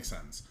doesn't make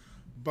sense.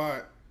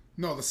 But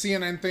no, the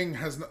CNN thing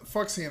has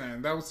fuck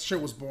CNN. That shit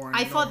was boring.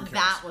 I No thought one cares.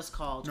 that was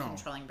called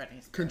Controlling Britney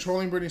Spears.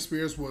 Controlling Britney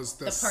Spears was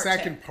the part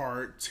second 2.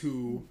 part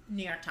to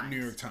New York Times.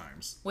 New York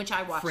Times. Which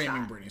I watched.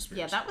 Framing that. Britney Spears.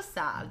 Yeah, that was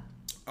sad.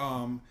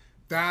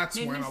 That's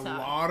Made when me a sad.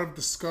 lot of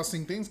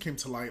disgusting things came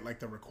to light, like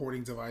the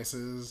recording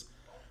devices,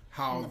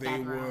 how the they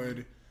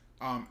bedroom.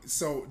 would.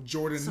 So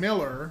Jordan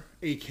Miller,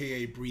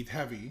 aka Breathe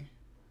Heavy,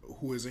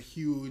 who is a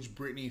huge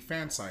Britney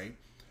fan site,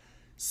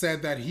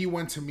 said that he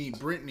went to meet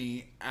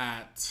Britney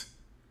at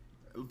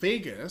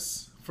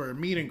Vegas for a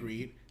meet and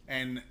greet,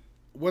 and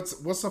what's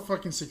the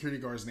fucking security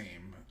guard's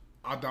name?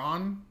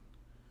 Edon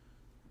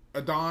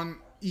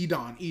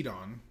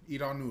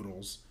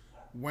Noodles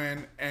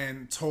went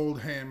and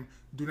told him,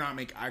 do not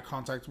make eye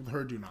contact with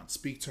her, do not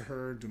speak to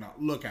her, do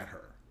not look at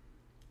her.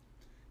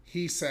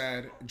 he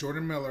said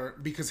Jordan Miller,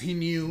 because he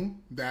knew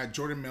that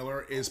Jordan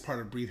Miller is part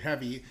of Breathe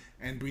Heavy,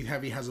 and Breathe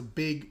Heavy has a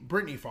big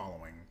Britney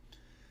following.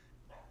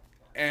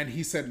 And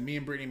he said, me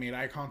and Britney made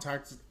eye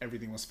contact,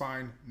 everything was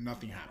fine,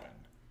 nothing happened.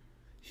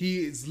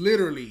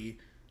 The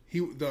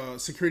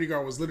security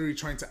guard was literally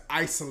trying to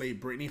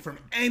isolate Britney from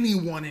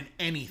anyone and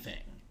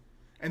anything.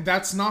 And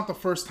that's not the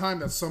first time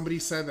that somebody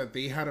said that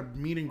they had a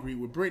meet and greet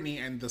with Britney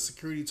and the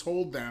security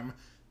told them,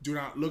 do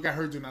not look at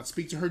her, do not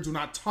speak to her, do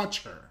not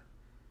touch her.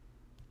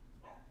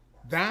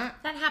 That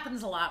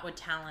happens a lot with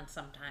talent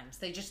sometimes.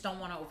 They just don't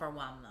want to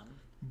overwhelm them.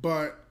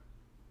 But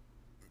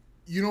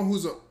you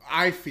know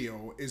I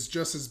feel is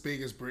just as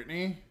big as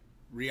Britney?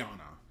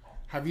 Rihanna.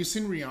 Have you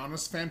seen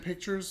Rihanna's fan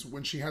pictures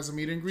when she has a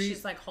meet and greet?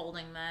 She's like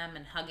holding them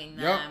and hugging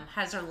them,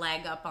 has her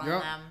leg up on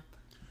them.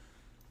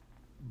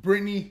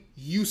 Britney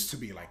used to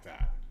be like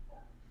that.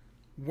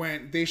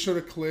 When they showed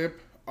a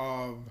clip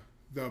of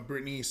the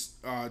Britney's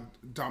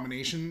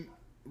Domination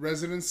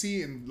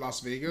residency in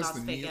Las Vegas,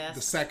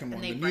 the second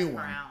one, the new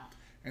one.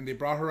 And they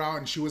brought her out,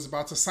 and she was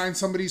about to sign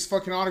somebody's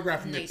fucking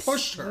autograph, and they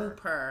pushed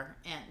her.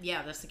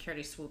 And the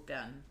security swooped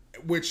in.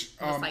 Which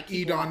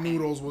Edon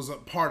Noodles was a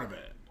part of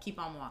it. Keep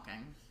on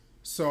walking.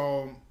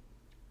 So,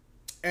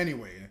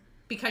 anyway.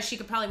 Because she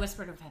could probably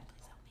whisper to her friend,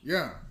 please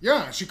help me.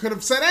 Yeah, she could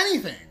have said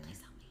anything. Please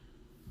help me.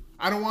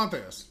 I don't want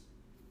this.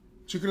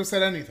 She could have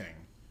said anything.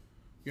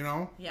 You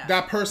know? Yeah.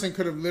 That person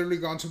could have literally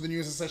gone to the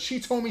news and said, she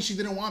told me she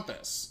didn't want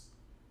this.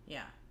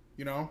 Yeah.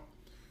 You know?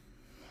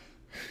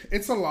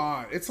 It's a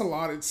lot.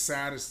 It's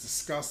sad. It's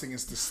disgusting.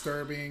 It's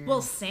disturbing.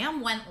 Well,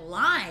 Sam went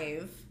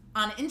live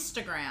on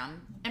Instagram,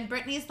 and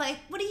Britney's like,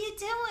 "What are you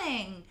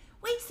doing?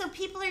 Wait, so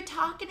people are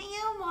talking to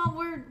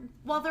you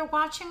while they're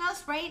watching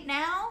us right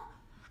now?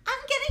 I'm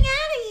getting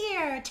out of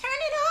here. Turn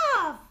it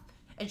off!"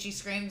 And she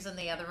screams in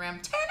the other room,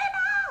 "Turn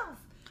it off!"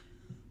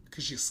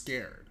 Because she's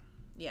scared.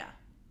 Yeah,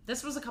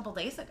 this was a couple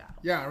days ago.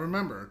 Yeah, I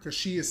remember. Because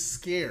she is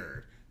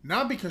scared,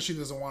 not because she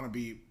doesn't want to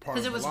be part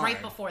of the Because it was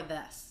right before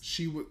this.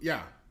 She was,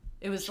 yeah.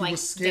 It was she like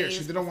was scared. Days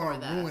she didn't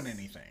want to this. ruin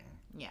anything.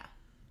 Yeah.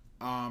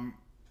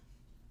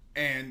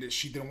 And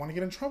she didn't want to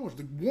get in trouble.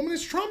 The woman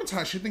is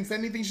traumatized. She thinks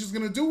anything she's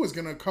going to do is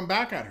going to come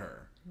back at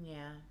her.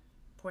 Yeah.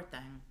 Poor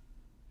thing.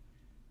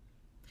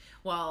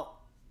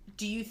 Well,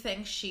 do you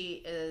think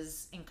she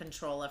is in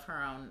control of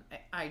her own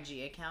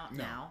IG account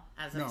now,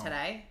 as of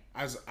today?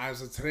 As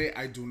of today,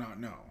 I do not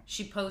know.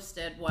 She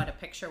posted, a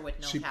picture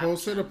with no caption? She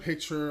posted a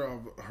picture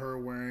of her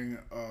wearing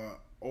a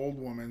old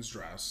woman's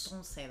dress.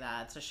 Don't say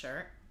that. It's a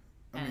shirt.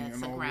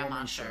 An old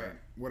woman's shirt.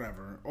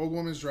 Whatever. Old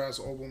woman's dress,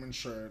 old woman's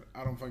shirt.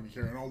 I don't fucking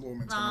care. An old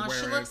woman's gonna wear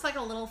it. She looks like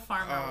a little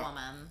farmer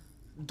woman.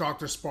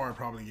 Dr. Spar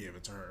probably gave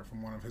it to her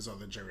from one of his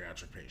other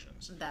geriatric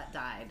patients. That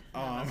died.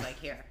 I was like,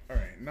 here.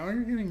 Alright, now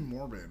you're getting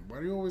morbid. Why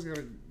do you always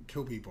gotta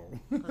kill people?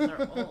 Because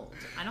they're old.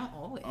 I don't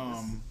always.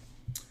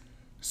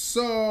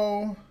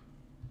 So,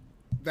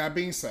 that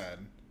being said,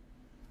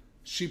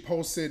 she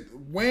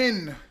posted,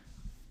 when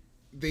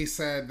they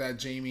said that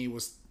Jamie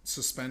was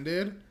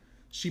suspended,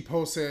 she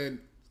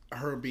posted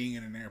her being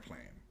in an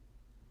airplane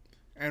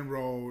and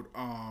wrote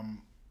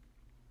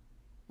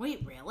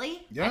wait,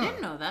 really? Yeah, I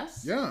didn't know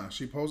this. Yeah,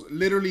 she posted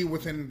literally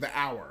within the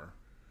hour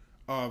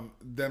of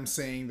them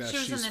saying that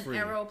she's free. She was in an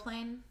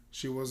aeroplane?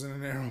 She was in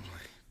an aeroplane.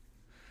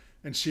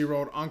 And she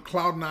wrote, on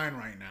cloud 9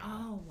 right now.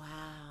 Oh, wow.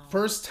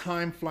 First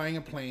time flying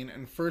a plane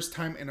and first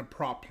time in a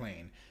prop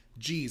plane.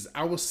 Geez,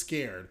 I was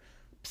scared.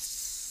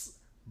 Psst.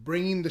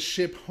 Bringing the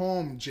ship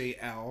home,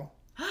 JL.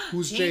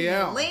 Who's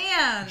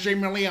JL?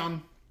 Jamie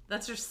Leon.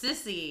 That's her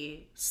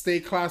sissy. Stay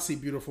classy,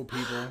 beautiful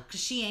people.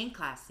 Because she ain't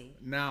classy.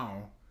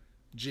 Now,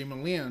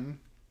 Jamie Leon.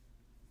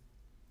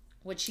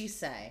 What'd she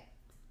say?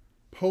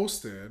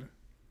 Posted.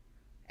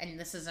 And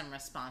this is in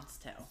response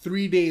to.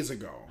 3 days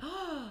ago.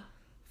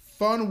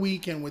 Fun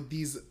weekend with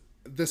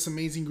this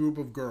amazing group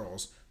of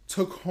girls.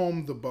 Took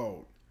home the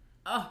boat.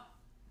 Oh.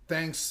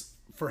 Thanks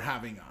for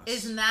having us.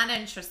 Isn't that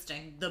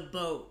interesting? The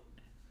boat.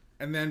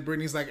 And then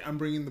Britney's like, I'm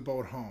bringing the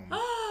boat home.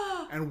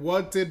 And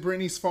what did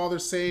Britney's father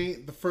say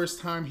the first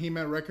time he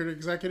met record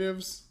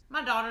executives?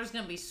 My daughter's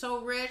going to be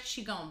so rich,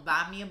 she going to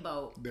buy me a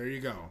boat. There you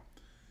go.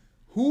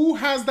 Who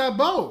has that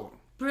boat?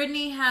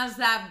 Britney has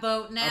that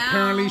boat now.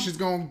 Apparently she's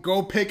going to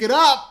go pick it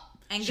up.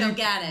 And go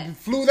get it.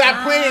 Flew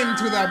that plane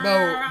to that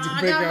boat to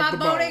pick up the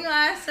boat. I got my boating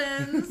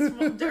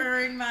lessons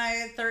during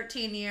my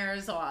 13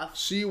 years off.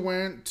 She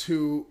went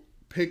to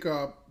pick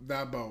up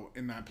that boat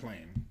in that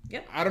plane.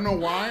 Yep. I don't know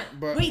why,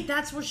 but... Wait,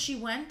 that's where she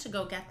went to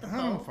go get the boat?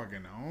 I don't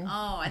fucking know.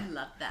 Oh, I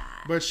love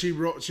that. But she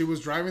was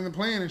driving the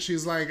plane and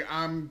she's like,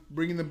 I'm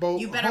bringing the boat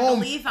home, You better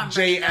believe I'm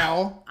bringing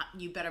JL.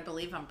 You better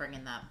believe I'm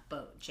bringing that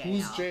boat, JL.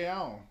 Who's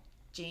JL?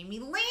 Jamie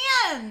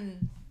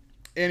Lynn.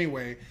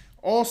 Anyway,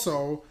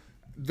 also...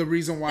 The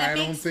reason why I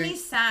don't think... That makes me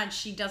sad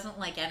she doesn't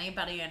like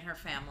anybody in her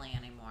family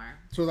anymore.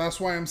 So that's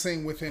why I'm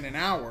saying within an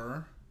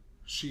hour,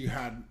 she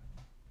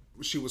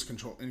was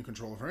in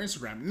control of her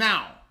Instagram.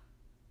 Now...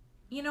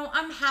 You know,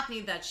 I'm happy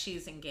that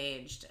she's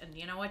engaged. And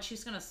you know what?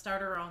 She's going to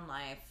start her own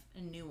life.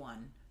 A new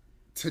one.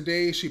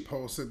 Today she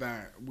posted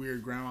that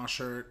weird grandma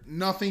shirt.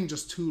 Nothing,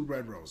 just 2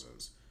 red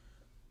roses.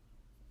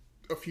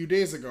 a few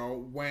days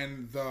ago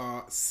when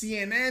the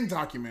CNN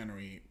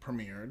documentary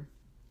premiered,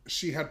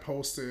 she had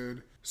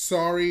posted,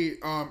 sorry,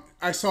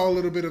 I saw a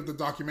little bit of the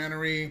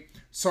documentary.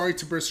 Sorry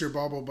to burst your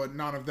bubble, but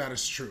none of that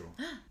is true.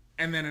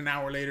 And then an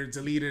hour later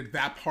deleted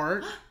that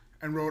part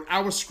and wrote, I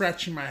was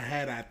scratching my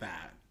head at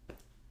that.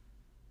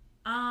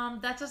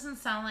 That doesn't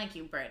sound like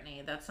you,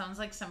 Brittany. That sounds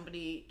like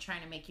somebody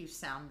trying to make you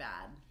sound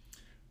bad.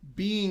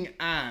 Being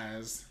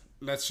as,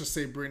 let's just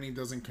say Brittany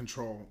doesn't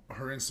control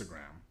her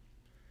Instagram.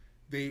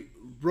 They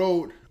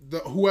wrote,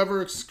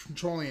 whoever is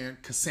controlling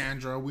it,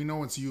 Cassandra, we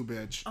know it's you,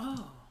 bitch.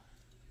 Oh,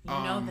 you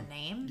know the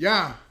name?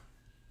 Yeah.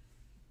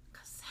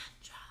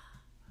 Cassandra.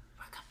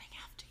 We're coming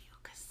after you,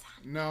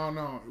 Cassandra.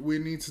 No, we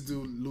need to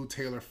do Lou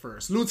Taylor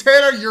first. Lou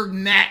Taylor, you're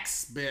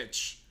next,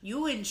 bitch.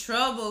 You in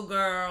trouble,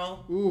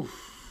 girl.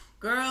 Oof.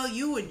 Girl,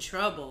 you in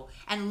trouble.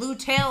 And Lou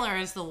Taylor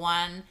is the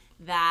one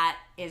that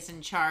is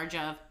in charge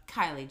of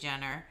Kylie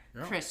Jenner,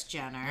 Kris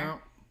Jenner,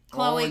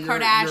 Khloe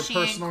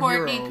Kardashian, your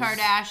Kourtney heroes.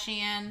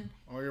 Kardashian.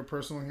 All your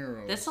personal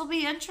heroes. This will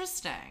be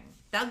interesting.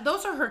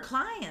 Those are her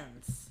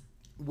clients.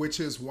 Which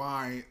is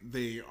why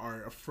they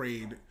are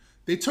afraid.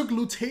 They took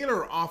Lou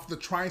Taylor off the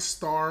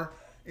TriStar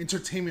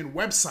Entertainment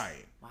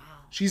website. Wow.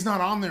 She's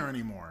not on there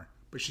anymore,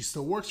 but she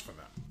still works for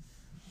them.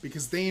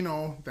 Because they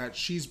know that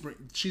she's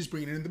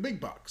bringing in the big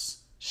bucks.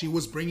 She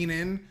was bringing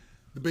in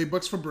the big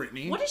bucks for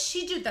Britney. What does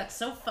she do that's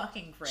so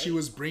fucking great? She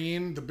was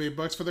bringing the big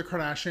bucks for the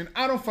Kardashian.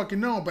 I don't fucking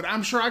know, but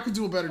I'm sure I could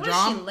do a better What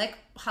job. Does she lick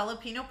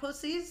jalapeno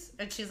pussies?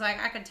 And she's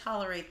like, I can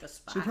tolerate the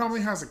spice. She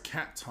probably has a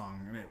cat tongue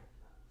and it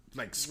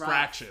like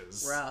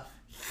scratches. Rough.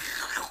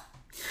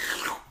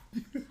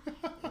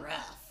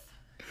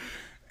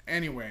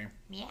 Anyway.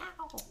 Meow.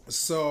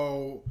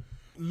 So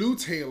Lou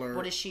Taylor.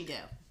 What does she do?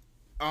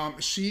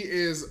 She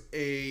is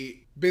a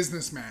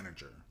business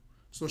manager.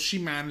 So she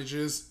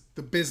manages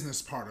the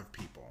business part of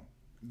people.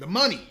 The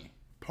money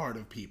part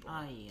of people.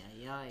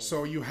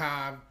 So you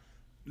have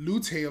Lou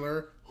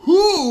Taylor,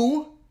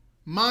 who,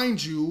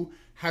 mind you,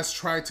 has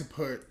tried to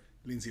put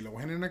Lindsay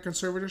Lohan in a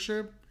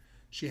conservatorship.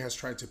 She has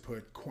tried to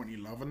put Courtney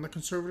Love in the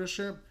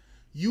conservatorship.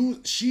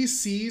 She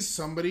sees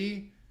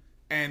somebody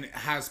and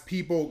has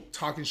people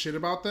talking shit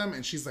about them,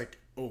 and she's like,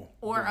 oh.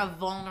 Or a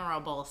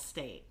vulnerable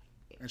state.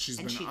 And she's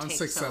been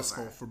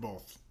unsuccessful for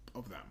both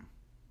of them.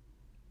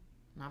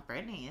 Not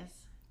Britney's.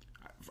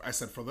 I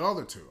said for the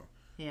other two.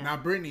 Yeah.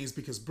 Not Britney's,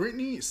 because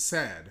Britney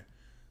said,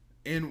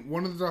 in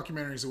one of the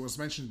documentaries it was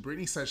mentioned,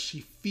 Britney said she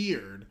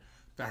feared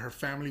that her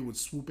family would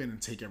swoop in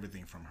and take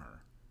everything from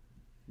her.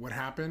 What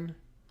happened?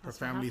 Her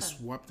family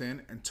swooped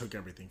in and took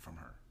everything from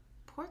her.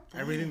 Poor thing.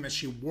 Everything that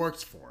she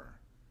worked for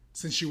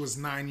since she was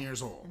 9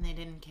 years old. And they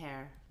didn't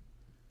care.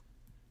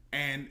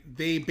 And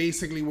they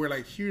basically were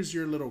like, here's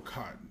your little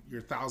cut,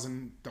 your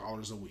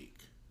 $1,000 a week.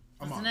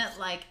 Wasn't it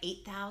like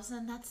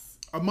 8,000? That's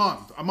a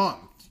month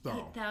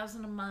though.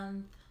 8,000 a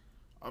month.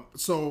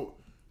 So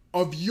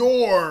of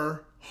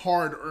your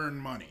hard-earned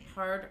money.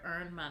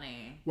 Hard-earned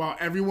money.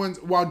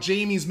 While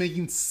Jamie's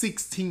making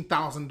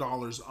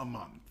 $16,000 a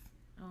month.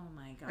 Oh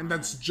my god. And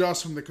that's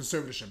just from the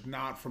conservatorship,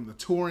 not from the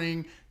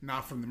touring,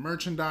 not from the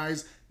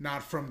merchandise,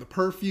 not from the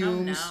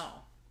perfumes. Oh no.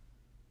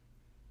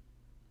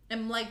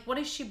 And like, what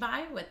does she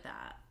buy with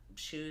that?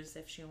 Shoes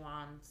if she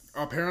wants.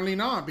 Apparently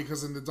not,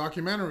 because in the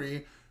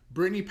documentary,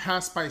 Britney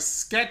passed by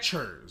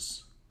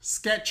Skechers.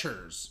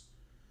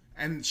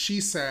 And she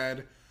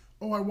said,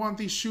 oh, I want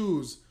these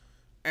shoes.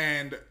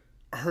 And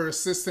her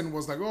assistant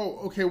was like, oh,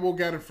 okay, we'll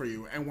get it for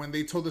you. And when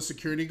they told the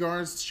security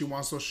guards she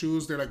wants those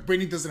shoes, they're like,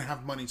 Britney doesn't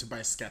have money to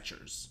buy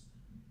Skechers.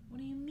 What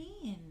do you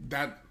mean?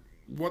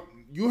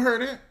 You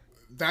heard it.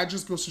 That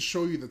just goes to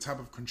show you the type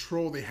of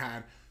control they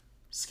had.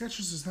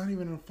 Skechers is not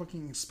even a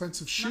fucking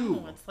expensive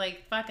shoe. No, it's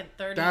like fucking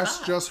 $30. That's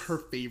just her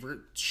favorite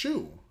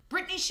shoe.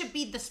 Britney should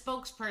be the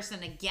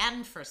spokesperson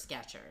again for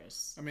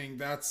Skechers. I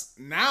mean,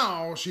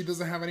 now she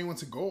doesn't have anyone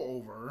to go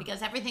over.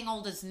 Because everything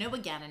old is new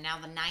again, and now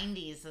the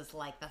 90s is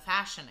like the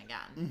fashion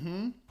again.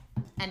 Mm-hmm.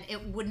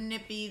 And wouldn't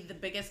it be the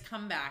biggest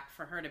comeback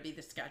for her to be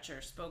the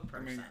Skechers spokesperson? I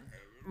mean,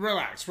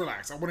 relax.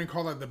 I wouldn't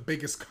call that the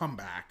biggest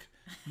comeback.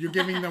 You're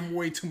giving them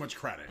way too much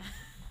credit.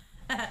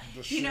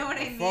 You know what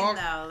I mean,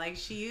 though? Like,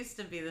 she used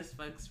to be the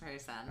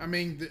spokesperson. I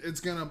mean, it's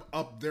going to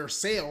up their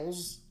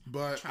sales,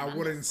 but I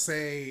wouldn't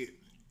say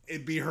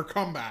it'd be her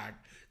comeback.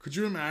 Could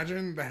you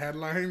imagine the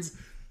headlines?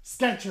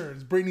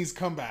 Skechers, Britney's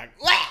comeback.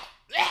 No!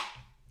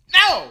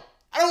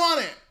 I don't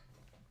want it!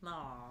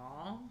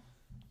 Aww.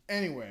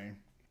 Anyway.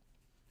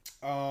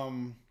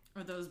 Or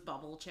those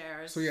bubble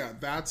chairs. So yeah,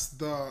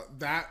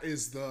 that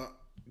is the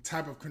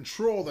type of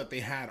control that they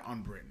had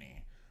on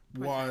Britney.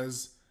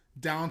 Was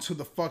down to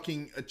the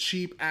fucking a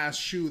cheap ass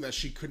shoe that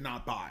she could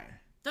not buy.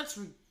 That's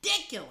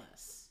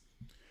ridiculous.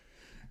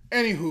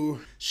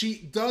 Anywho, she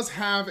does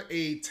have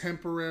a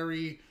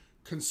temporary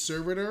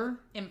conservator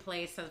in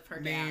place of her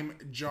named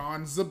dad.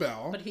 John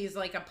Zabel. But he's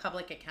like a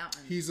public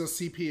accountant. He's a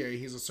CPA.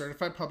 He's a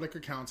certified public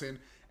accountant.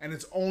 And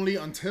it's only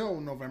until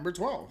November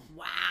 12th.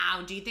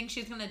 Wow. Do you think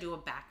she's going to do a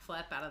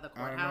backflip out of the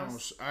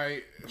courthouse?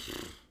 I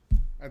don't know.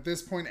 At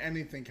this point,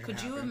 anything can happen.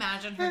 Could you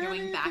imagine her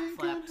doing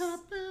backflips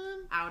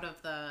out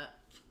of the...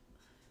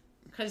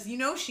 Because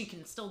she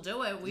can still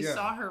do it. We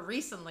saw her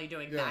recently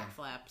doing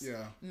backflips.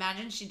 Yeah.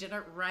 Imagine she did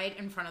it right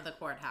in front of the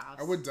courthouse.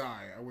 I would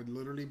die. I would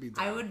literally be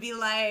dying. I would be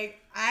like,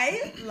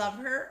 I love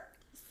her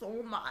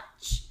so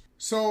much.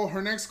 So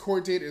her next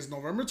court date is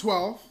November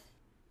 12th.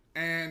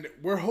 And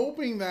we're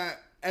hoping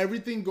that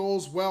everything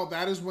goes well.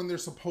 That is when they're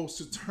supposed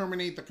to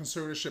terminate the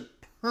conservatorship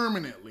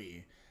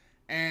permanently.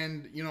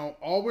 And,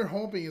 all we're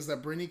hoping is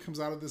that Britney comes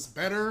out of this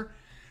better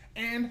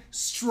and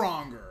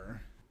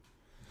stronger.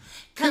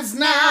 'Cause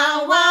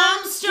now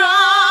I'm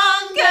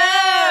stronger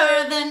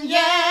than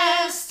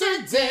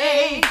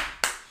yesterday.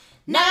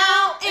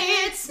 Now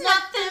it's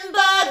nothing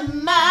but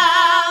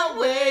my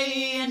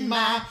way, and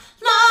my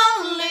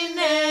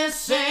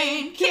loneliness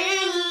ain't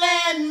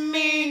killing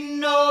me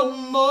no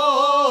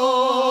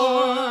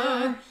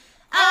more.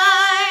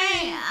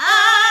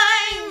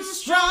 I'm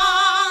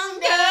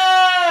stronger.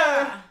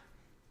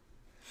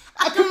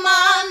 Come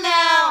on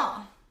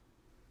now.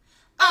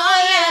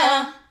 Oh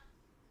yeah.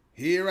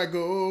 Here I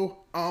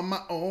go on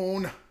my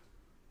own.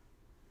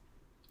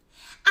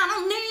 I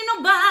don't need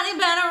nobody,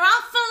 better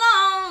off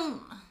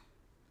alone.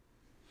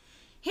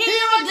 Here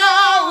I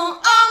go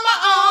on my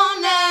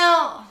own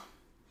now.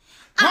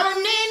 I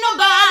don't need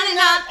nobody,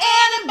 not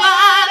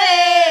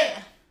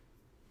anybody.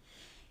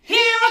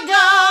 Here I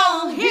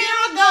go, here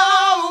I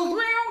go,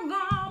 here I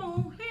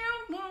go, here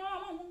I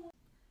go.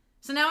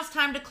 So now it's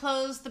time to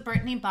close the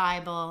Britney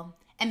Bible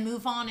and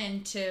move on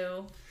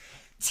into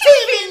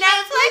TV,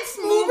 Netflix,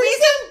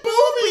 movies, and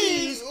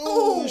boobies.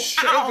 Ooh,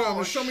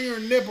 show me your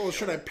nipples.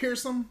 Should I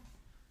pierce them?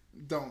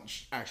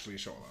 Don't actually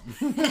show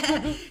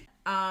them.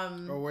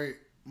 Oh wait,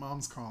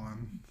 Mom's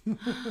calling.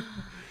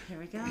 Here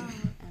we go.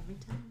 Every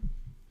time.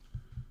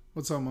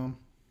 What's up, Mom?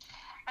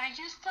 Are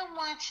you still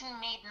watching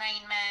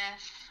Midnight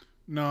Mass?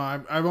 No,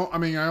 I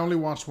only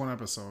watched one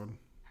episode.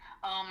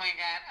 Oh my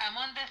God, I'm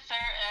on the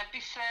third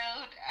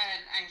episode,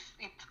 and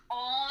it's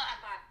all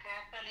about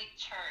Catholic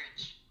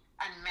Church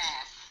and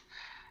Mass.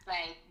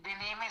 Like, the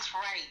name is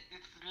right.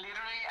 It's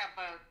literally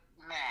about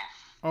Mass.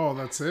 Oh,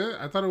 that's it?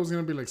 I thought it was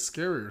gonna be like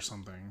scary or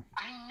something.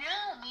 I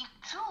know, me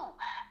too.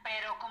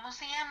 Pero, ¿cómo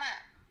se llama?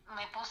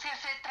 Me puse a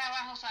hacer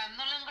trabajo, so I'm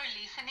no longer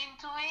listening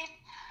to it.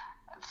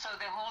 So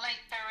the whole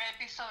third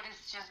episode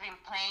is just been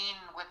playing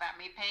without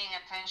me paying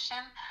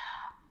attention,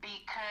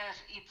 because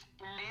it's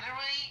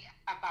literally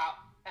about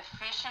a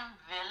fishing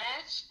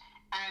village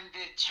and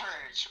the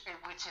church,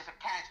 which is a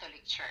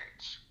Catholic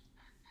church.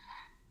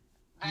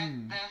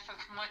 That's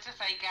as much as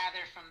I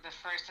gathered from the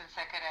first and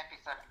second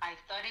episode. I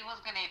thought it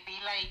was gonna be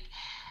like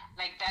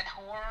that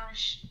horror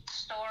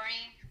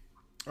story.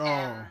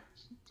 Oh,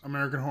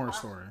 American Horror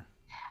Story.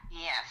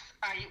 Yes.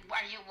 Are you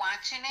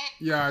watching it?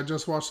 Yeah, I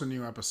just watched a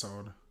new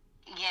episode.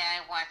 Yeah,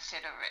 I watched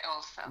it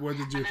also. What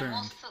did you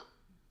think?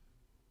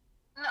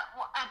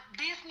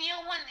 This new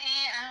one,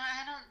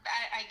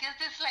 I guess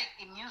it's like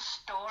a new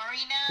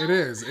story now. It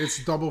is. It's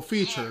double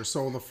feature. Yeah.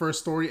 So the first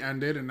story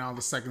ended, and now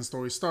the second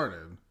story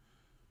started.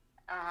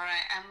 All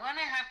right, I'm gonna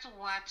have to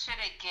watch it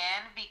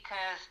again,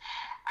 because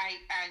I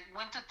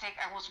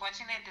was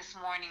watching it this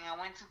morning. I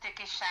went to take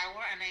a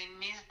shower and I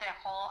missed the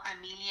whole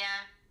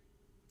Amelia.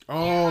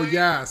 Oh,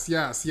 yes.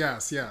 I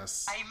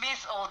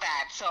missed all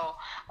that. So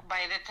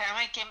by the time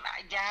I came,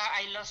 I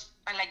lost,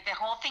 the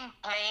whole thing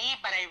played,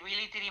 but I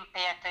really didn't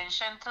pay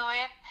attention to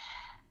it.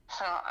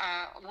 So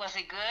was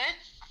it good?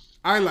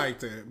 I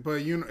liked it,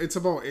 but it's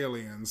about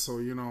aliens,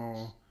 so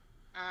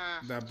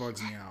that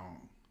bugs me out.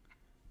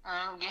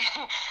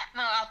 Yeah.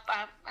 No,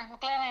 I'm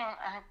glad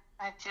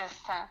I just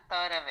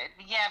thought of it.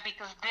 Yeah,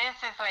 because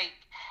this is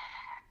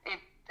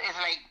it is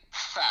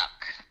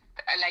suck.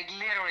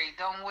 Literally,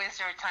 don't waste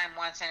your time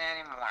watching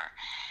anymore.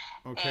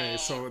 Okay,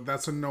 so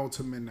that's a no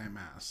to Midnight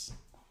Mass.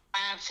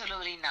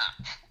 Absolutely not.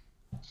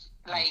 It's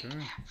really,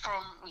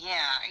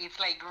 it's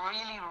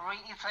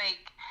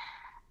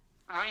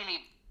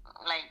really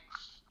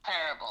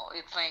terrible.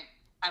 It's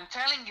I'm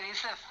telling you,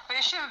 it's a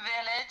fishing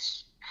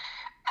village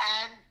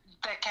and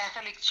the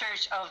Catholic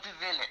Church of the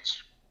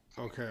village.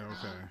 Okay.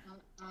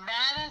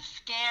 Nada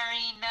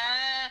scary,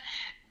 nada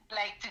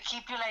to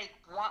keep you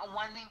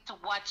wanting to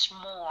watch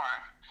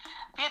more.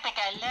 Fíjate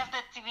que I left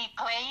the TV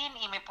playing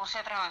y me puse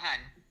a trabajar.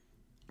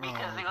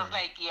 Because it was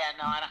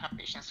no, I don't have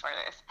patience for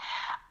this.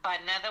 But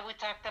now that we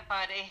talked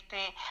about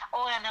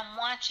and I'm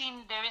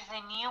watching, there is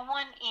a new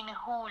one in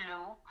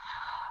Hulu,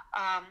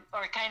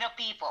 or Kind of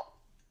People.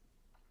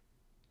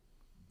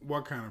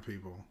 What kind of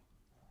people?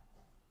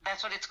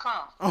 That's what it's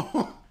called.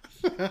 Oh,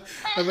 I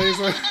think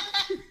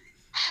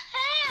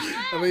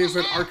it's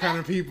like our kind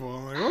of people.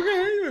 I'm like,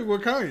 okay,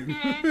 what kind? No,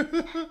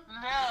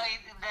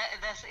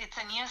 it's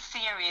a new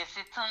series.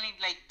 It's only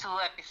 2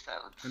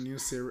 episodes. A new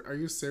series? Are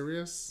you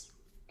serious?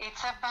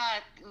 It's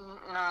about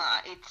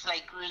it's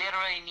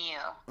literally new.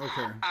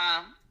 Okay.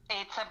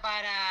 It's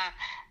about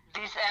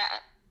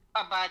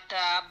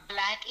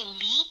black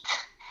elite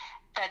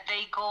that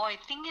they go. I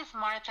think it's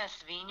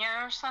Martha's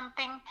Vineyard or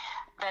something.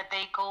 That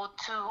they go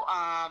to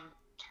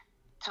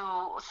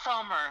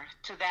summer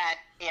to that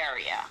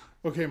area.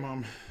 Okay,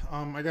 Mom.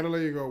 I gotta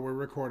let you go. We're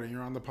recording.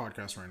 You're on the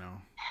podcast right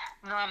now.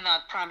 No, I'm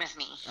not. Promise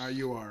me.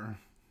 You are.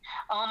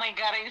 Oh my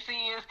god, I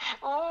see you.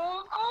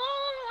 Oh,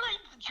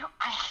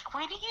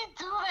 why do you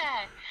do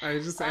that? I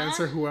just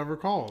answer whoever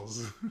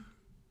calls.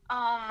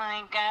 Oh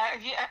my god.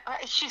 Yeah,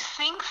 she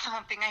sings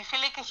something. I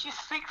feel like she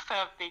sings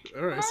something.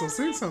 All right, so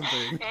sing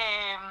something. Wait,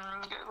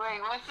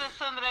 what's the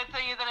song that I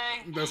told you that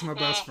I... That's my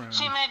best friend.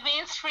 She my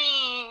best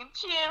friend.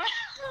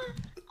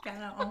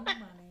 Gotta own money.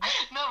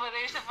 No, but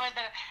there's a part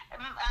that...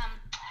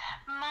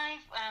 my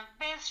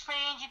best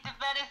friend, you're the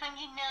baddest and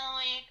you know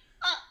it.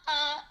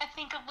 I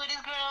think a wood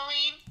is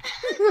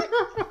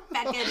growing.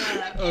 Back it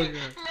up. Okay.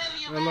 Love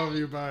you, I love bye.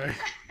 you. Bye.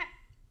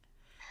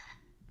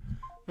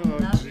 Oh,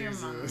 Love your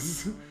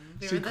Jesus. mom.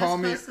 We She were this called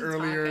me close to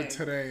earlier talking.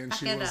 today and Back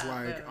she it was up.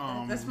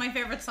 like, That's my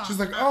favorite song. she's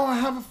like, oh, I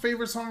have a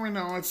favorite song right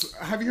now. It's,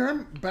 have you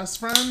heard Best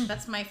Friend?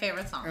 That's my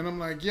favorite song. And I'm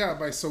like, yeah,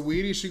 by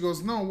Saweetie. She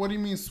goes, no, what do you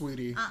mean,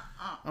 sweetie?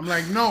 I'm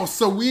like, no,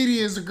 Saweetie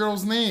is the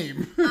girl's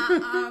name.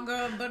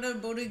 Girl, but the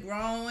booty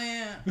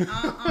growing. You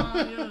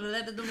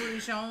let the booty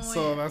showing.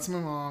 So that's my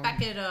mom.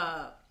 Back it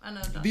up. I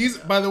know. These,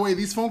 by the way,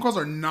 these phone calls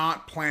are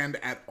not planned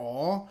at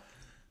all.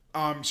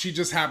 She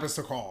just happens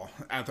to call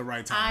at the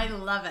right I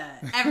time. love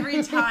it.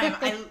 Every time.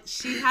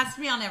 She has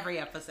to be on every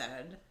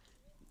episode.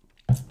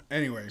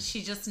 Anyway.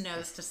 She just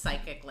knows to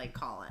psychically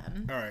call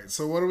in. All right,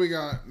 so what do we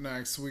got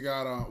next? We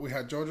got we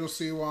had JoJo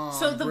Siwa.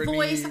 So The Britney,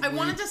 Voice, I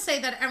wanted to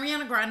say that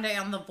Ariana Grande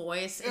on The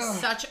Voice is Ugh.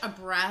 such a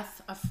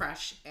breath of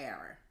fresh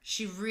air.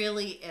 She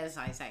really is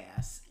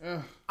Isaiah.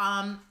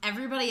 Ugh.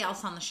 Everybody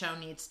else on the show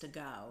needs to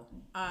go.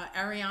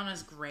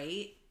 Ariana's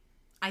great.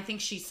 I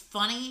think she's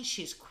funny.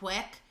 She's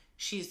quick.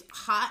 She's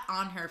hot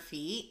on her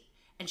feet,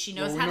 and she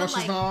knows Well, we how know to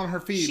she's not on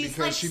her feet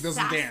because she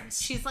doesn't dance.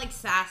 She's like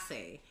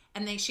sassy,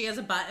 and then she has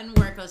a button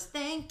where it goes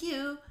 "Thank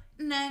you"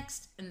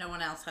 next, and no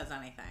one else has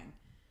anything.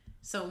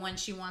 So when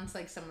she wants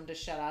like someone to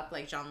shut up,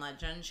 like John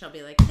Legend, she'll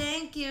be like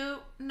 "Thank you"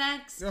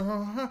 next.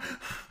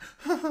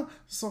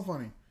 So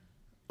funny.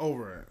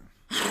 Over it.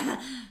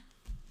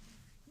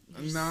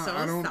 No, So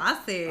I don't.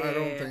 sassy. I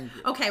don't think.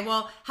 Okay,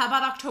 well, how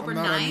about October I'm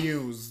not 9th?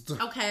 amused.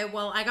 Okay,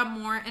 well, I got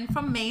more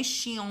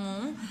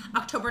information.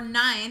 October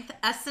 9th,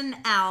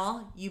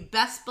 SNL. You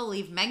best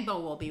believe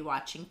Megbo will be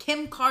watching.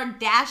 Kim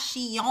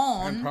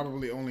Kardashian And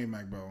probably only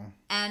Megbo.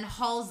 and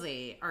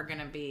Halsey are going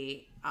to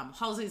be...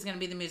 Halsey's going to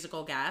be the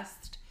musical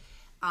guest.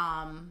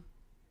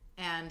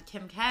 And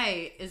Kim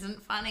K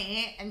isn't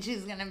funny, and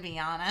she's going to be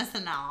on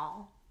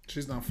SNL.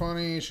 She's not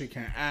funny. She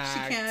can't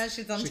act. She's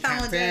She untalented.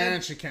 can't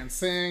dance. She can't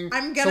sing.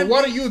 I'm gonna So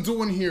what be- are you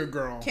doing here,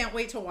 girl? Can't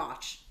wait to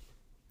watch.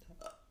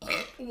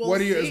 We'll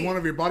What are you? see. Is one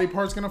of your body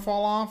parts gonna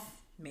fall off?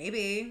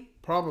 Maybe.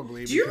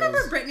 Probably. Do you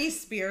remember because- Britney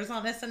Spears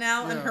on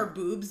SNL and Yeah. her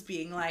boobs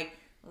being like,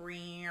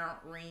 rear,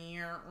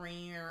 rear,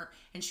 rear?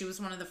 And she was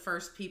one of the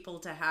first people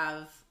to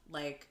have,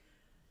 like,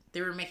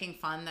 they were making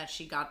fun that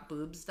she got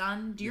boobs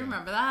done. Do you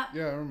remember that?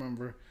 Yeah, I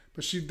remember.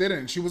 But she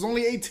didn't. She was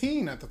only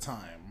 18 at the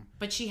time.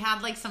 But she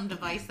had, like, some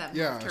device that moved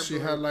Yeah, her she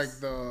boobs. had like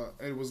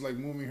it was like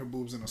moving her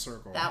boobs in a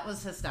circle. That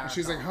was hysterical.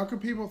 She's like, how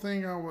could people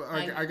think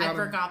I got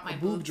forgot my a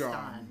boob boobs job?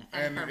 done,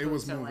 And her it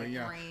was boobs are moving, like,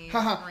 yeah. ring,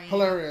 Haha, ring.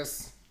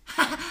 hilarious.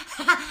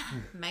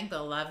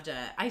 Megbo loved it.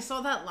 I saw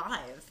that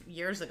live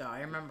years ago.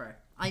 I remember.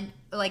 I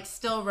like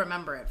still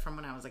remember it from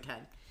when I was a kid.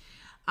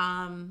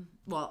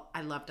 Well,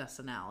 I loved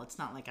SNL. It's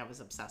not like I was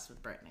obsessed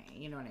with Britney.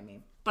 You know what I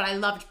mean? But I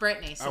loved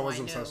Britney, so I was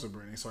knew. obsessed with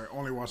Britney, so I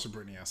only watched the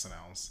Britney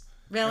SNLs.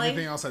 Really?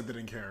 Anything else I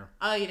didn't care.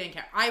 Oh, you didn't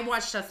care. I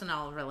watched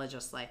SNL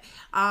religiously.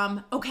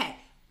 Okay.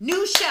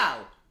 New show.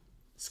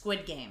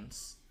 Squid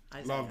Games.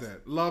 Loved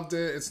it. Loved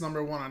it. It's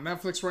number 1 on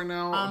Netflix right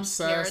now.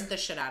 Obsessed. Scared the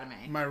shit out of me.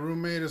 My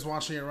roommate is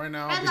watching it right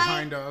now Red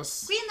behind light.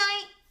 us. Green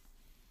light.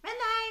 Red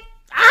light.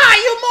 Ah,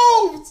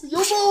 you moved! You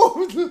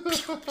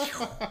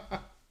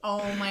moved!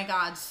 Oh my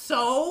god.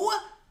 So,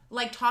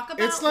 like, talk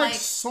about It's like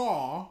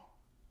Saw,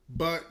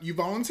 but you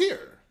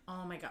volunteer.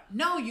 oh my god.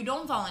 No, you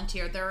don't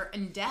volunteer. They're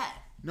in debt.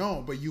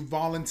 No, but you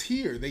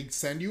volunteer. They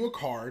send you a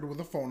card with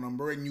a phone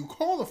number, and you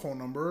call the phone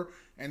number,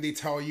 and they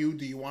tell you,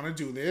 do you want to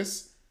do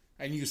this?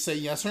 And you say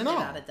yes or no.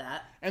 Get out of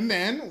debt. And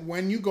then,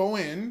 when you go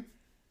in,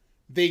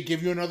 they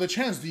give you another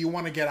chance. Do you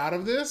want to get out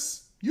of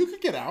this? You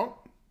could get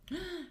out.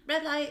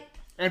 Red light.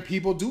 And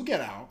people do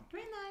get out.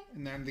 Green light.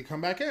 And then they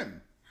come back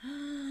in.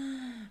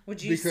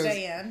 Would you Because-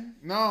 stay in?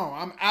 No,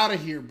 I'm out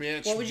of here,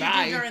 bitch. What would you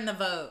Bye. do during the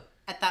vote?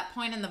 At that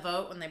point in the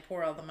vote, when they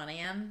pour all the money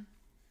in,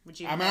 would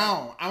you? I'm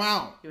out. I'm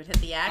out. You would hit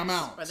the X I'm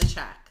out. or the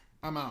check.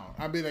 I'm out.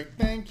 I'd be like,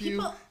 thank you.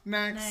 People-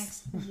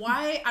 Next.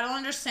 Why? I don't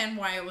understand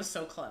why it was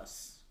so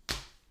close.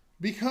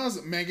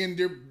 Because, Megan,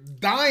 you're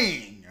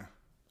dying.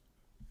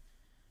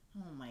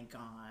 Oh my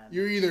god.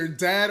 You're either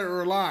dead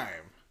or alive.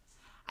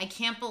 I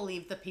can't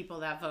believe the people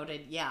that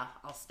voted, yeah,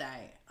 I'll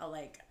stay.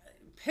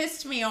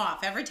 Pissed me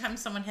off every time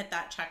someone hit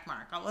that check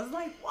mark. I was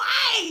like,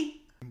 why?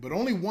 But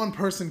only one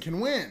person can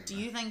win. Do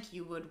you think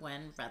you would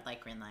win red light,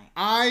 green light?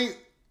 I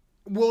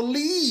will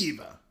leave.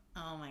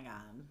 Oh my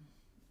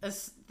god.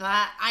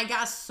 I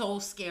got so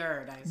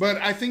scared. But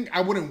I think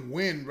I wouldn't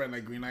win red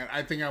light, green light.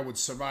 I think I would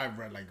survive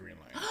red light, green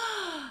light.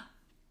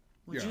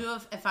 Would yeah. you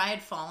have, if I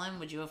had fallen,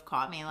 would you have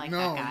caught me like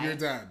No, that guy? you're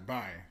dead.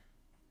 Bye.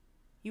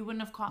 You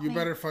wouldn't have caught You me?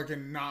 better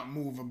fucking not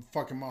move a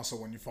fucking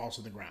muscle when you fall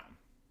to the ground.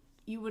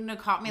 You wouldn't have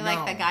caught me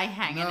like the guy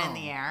hanging in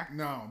the air?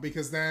 No,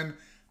 because then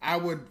I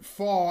would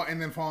fall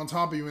and then fall on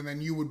top of you and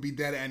then you would be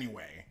dead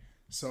anyway.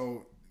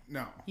 So,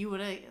 no. You would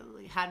have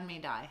had me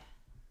die.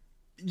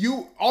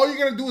 All you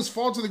gotta do is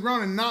fall to the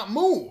ground and not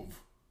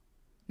move.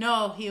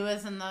 No, he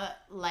was in the,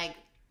 like,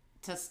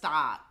 to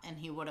stop, and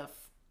he would have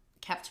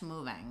kept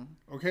moving.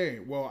 Okay,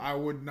 well, I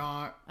would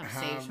not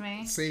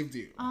have saved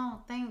you.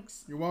 Oh,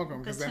 thanks. You're welcome,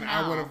 because then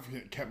I would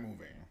have kept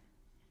moving.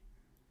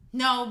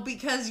 No,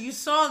 because you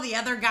saw the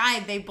other guy.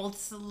 They both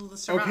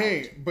survived.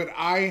 Okay, but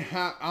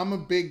I'm a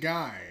big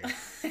guy.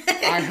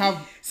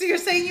 So you're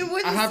saying you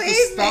wouldn't save me? I have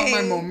to stop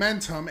my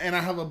momentum, and I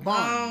have a bun.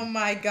 Oh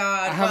my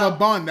god! I have a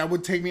bun that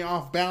would take me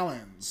off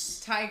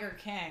balance. Tiger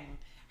King.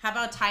 How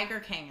about Tiger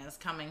King is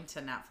coming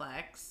to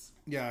Netflix?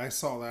 Yeah, I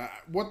saw that.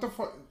 What the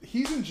fuck?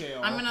 He's in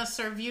jail. I'm gonna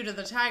serve you to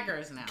the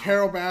tigers now.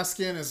 Carol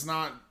Baskin is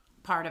not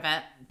part of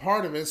it.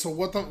 So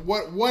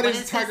what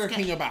is Tiger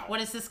King about?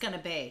 What is this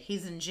gonna be?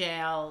 He's in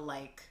jail.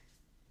 Like,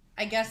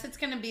 I guess it's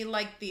gonna be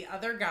like the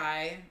other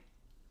guy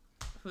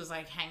who's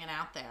like hanging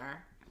out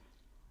there,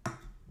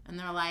 and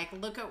they're like,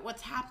 "Look at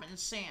what's happened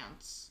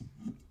since."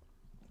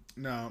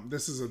 No,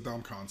 this is a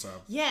dumb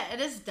concept. Yeah, it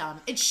is dumb.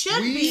 It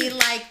should be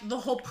like the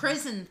whole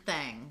prison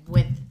thing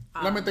with.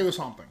 Let me tell you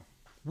something.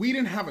 We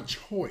didn't have a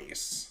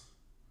choice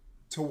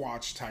to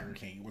watch Tiger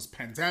King. It was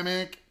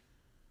pandemic.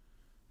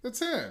 That's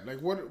it.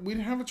 Like, what? We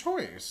didn't have a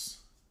choice.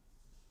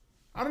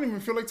 I don't even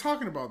feel like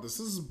talking about this.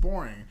 This is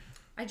boring.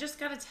 I just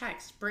got a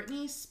text.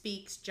 Britney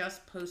Speaks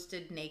just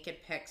posted naked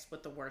pics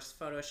with the worst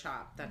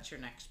Photoshop. That's your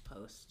next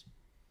post.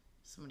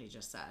 Somebody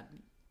just said.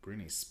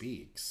 Britney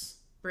Speaks.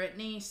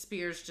 Britney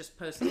Spears just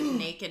posted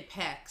naked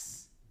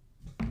pics.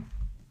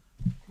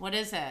 What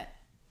is it?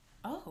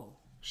 Oh.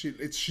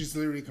 She's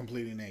literally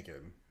completely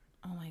naked.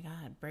 Oh my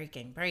god,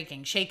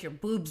 breaking. Shake your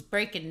boobs,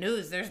 breaking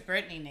news. There's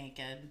Britney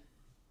naked.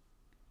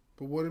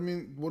 But what do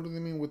they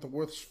mean with the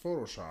worst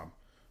Photoshop?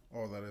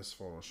 Oh, that is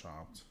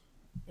photoshopped.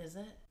 Is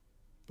it?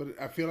 But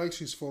I feel like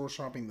she's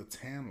photoshopping the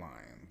tan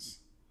lines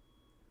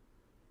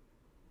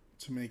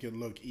to make it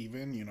look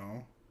even, you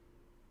know?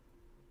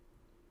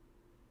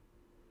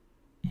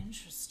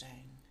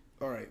 Interesting.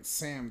 Alright,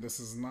 Sam, this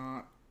is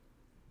not...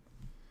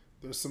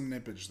 There's some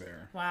nippage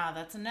there. Wow,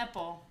 that's a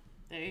nipple.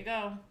 There you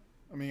go.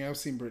 I mean, I've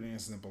seen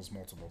Britney's nipples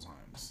multiple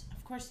times.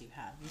 Of course you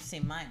have. You've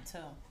seen mine, too.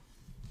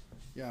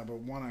 Yeah, but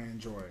one I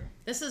enjoy.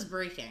 This is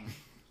breaking.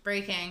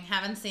 Breaking.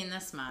 Haven't seen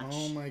this much.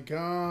 Oh, my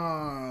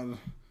God.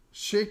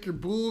 Shake your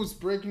boobs.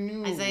 Breaking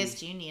news. Isaiah,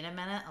 do you need a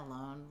minute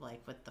alone,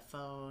 like, with the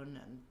phone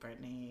and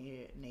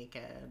Britney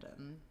naked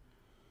and...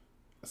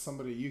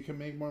 Somebody, you can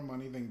make more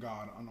money than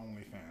God on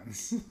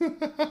OnlyFans.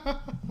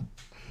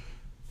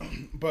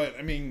 But,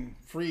 I mean,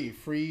 free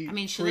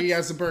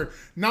as a bird.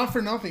 Not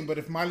for nothing, but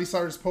if Miley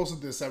Cyrus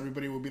posted this,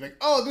 everybody would be like,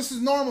 oh, this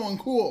is normal and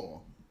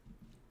cool.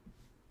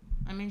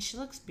 I mean, she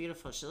looks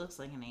beautiful. She looks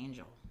like an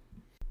angel.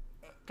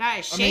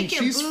 Guys, shake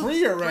your boobs. She's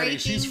free already.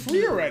 She's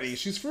free already.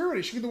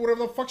 She can do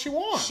whatever the fuck she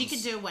wants. She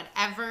can do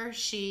whatever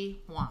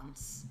she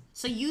wants.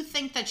 So you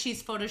think that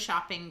she's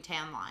photoshopping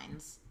tan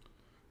lines?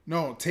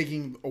 No,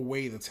 taking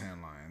away the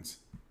tan lines.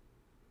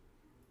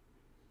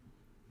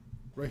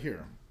 Right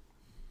here.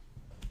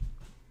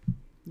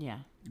 Yeah.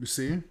 You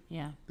see?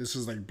 Yeah. This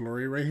is like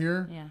blurry right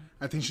here. Yeah.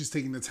 I think she's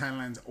taking the tan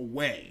lines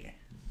away.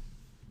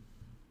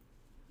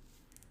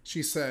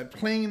 She said,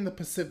 playing in the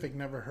Pacific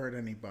never hurt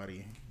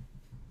anybody.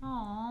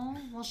 Oh,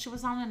 well, she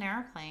was on an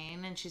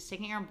airplane and she's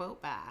taking her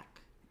boat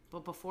back.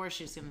 But before,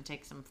 she's going to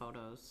take some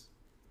photos.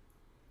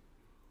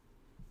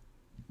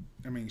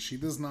 I mean, she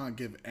does not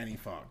give any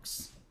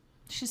fucks.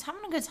 She's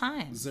having a good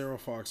time. 0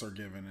 fucks are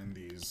given in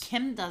these.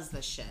 Kim does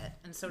this shit,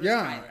 and so does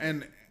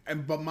Kylie.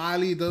 But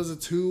Miley does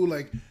it too.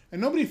 Like, and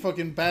nobody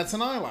fucking bats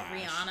an eyelash.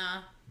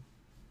 Rihanna.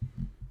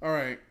 All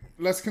right,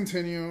 let's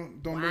continue.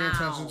 Don't bring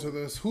attention to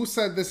this. Who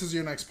said this is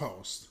your next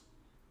post?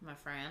 My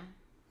friend.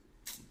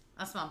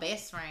 That's my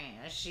best friend.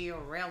 She a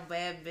real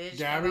bad bitch.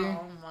 Gabby? For her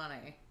own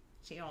money.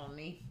 She don't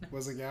need.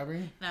 Was it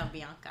Gabby? No,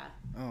 Bianca.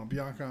 Oh,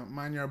 Bianca,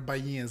 mind your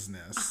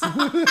business.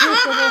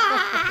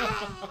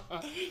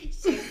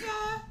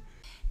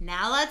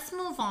 Now let's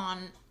move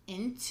on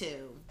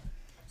into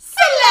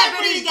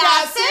celebrity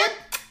gossip.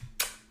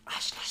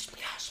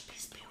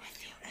 Peace be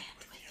with you and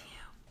with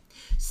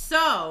you.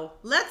 So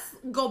let's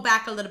go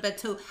back a little bit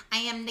to I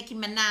am Nicki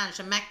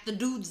Minaj and Mac the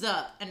Dudes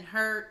Up and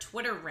her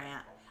Twitter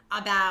rant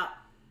about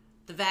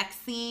the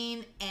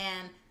vaccine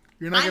and.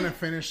 You're not gonna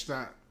finish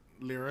that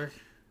lyric.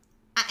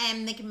 I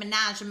am Nicki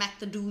Minaj and Mac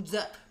the Dudes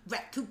Up,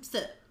 Rat Coops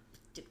Up,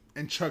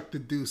 and Chuck the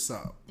Deuce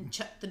up. And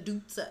Chuck the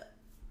Deuce Up.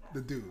 The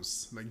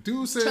deuce. Like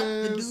deuces. Chuck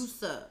the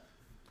Deuce Up.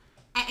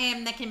 I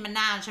am Nicki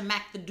Minaj and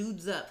Mac the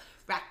Dudes Up,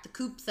 Rack the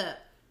Coops Up,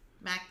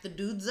 Mac the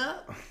Dudes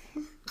Up.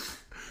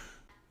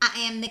 I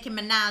am Nicki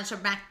Minaj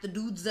and Mac the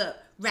Dudes Up,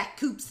 Rack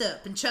Coops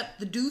Up, and Chuck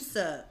the Deuce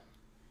Up.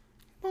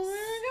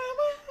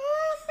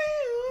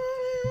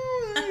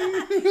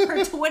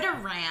 Her Twitter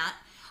rant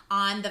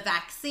on the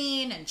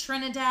vaccine and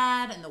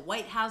Trinidad and the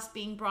White House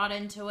being brought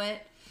into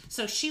it.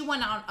 So she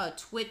went on a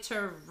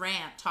Twitter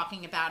rant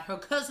talking about her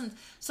cousins.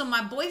 So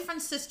my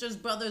boyfriend's sister's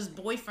brother's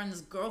boyfriend's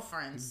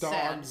girlfriend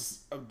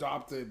Dog's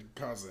adopted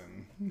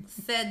cousin.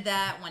 said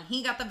that when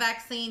he got the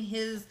vaccine,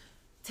 his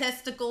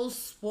testicles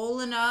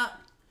swollen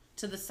up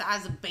to the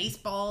size of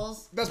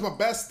baseballs. That's my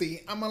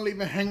bestie. I'm gonna leave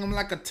and hang him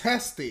like a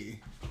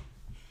testy.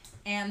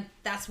 And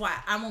that's why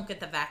I won't get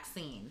the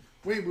vaccine.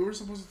 Wait, we were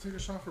supposed to take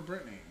a shot for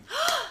Brittany.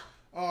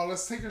 Oh,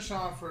 let's take a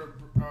shot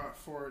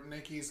for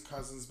Nikki's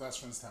cousin's best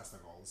friend's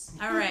testicles.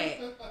 All right.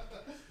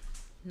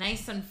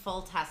 Nice and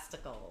full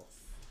testicles.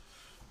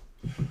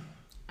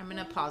 I'm going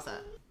to pause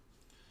it.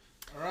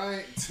 All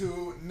right,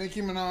 to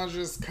Nicki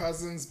Minaj's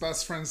cousin's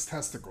best friend's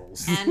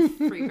testicles. And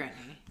free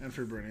Britney. And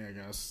for Brittany, I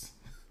guess.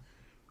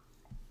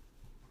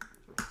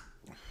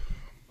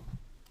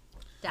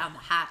 Down the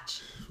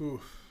hatch. Ooh,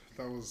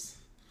 that was...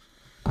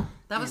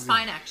 That was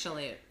fine,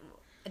 actually.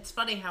 It's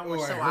funny how we're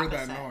so I heard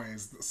opposite. that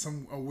noise.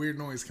 A weird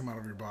noise came out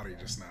of your body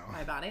just now.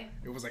 My body?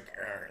 It was like...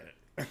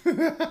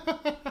 Anyway.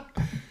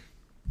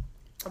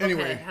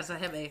 Anyway. It has a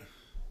hit me.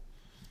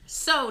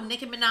 So,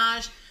 Nicki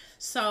Minaj...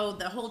 So,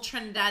 the whole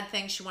Trinidad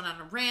thing, she went on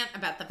a rant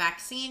about the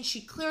vaccine.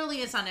 She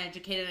clearly is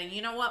uneducated. And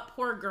you know what?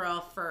 Poor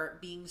girl for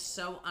being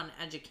so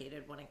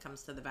uneducated when it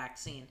comes to the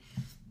vaccine.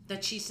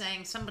 That she's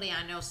saying somebody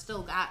I know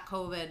still got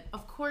COVID.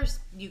 Of course,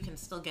 you can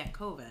still get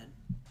COVID.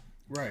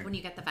 Right. When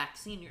you get the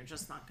vaccine, you're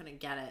just not going to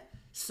get it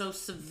so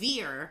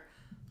severe,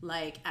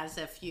 like as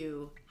if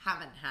you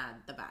haven't had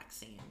the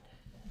vaccine.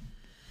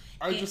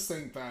 I just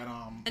think that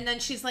And then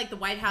she's like, the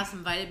White House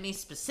invited me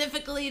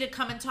specifically to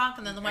come and talk,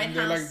 and then the White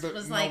House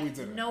was no, like, we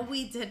didn't. no,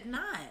 we did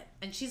not.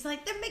 And she's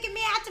like, they're making me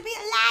out to be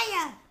a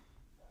liar.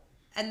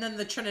 And then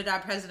the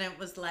Trinidad president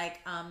was like,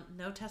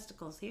 no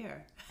testicles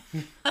here.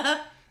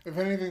 if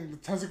anything, the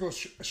testicles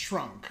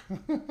shrunk.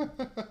 And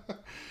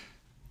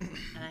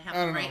I have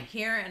them right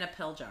here in a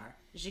pill jar.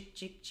 Jik,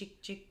 jik, jik,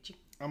 jik, jik.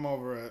 I'm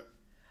over it.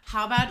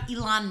 How about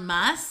Elon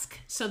Musk?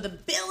 So the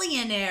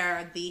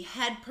billionaire, the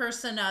head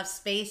person of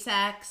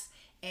SpaceX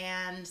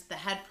and the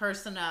head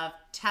person of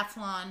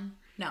Teflon.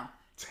 No.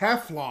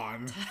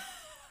 Teflon.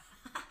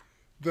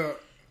 the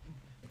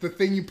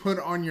thing you put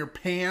on your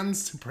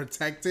pans to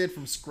protect it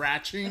from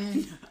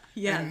scratching.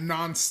 Yeah. And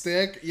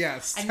non-stick.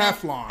 Yes,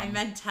 Teflon. I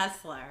meant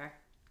Tesla.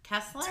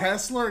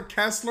 Kessler?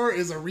 Kessler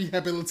is a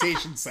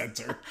rehabilitation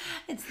center.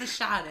 It's the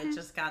shot. It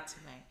just got to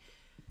me.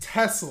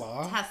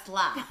 Tesla.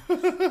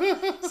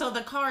 So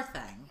the car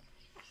thing.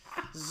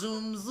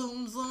 Zoom,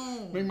 zoom,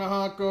 zoom. Bring my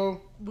hot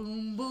go.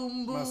 Boom,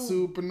 boom, boom. My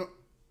super...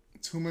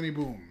 Too many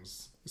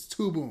booms. It's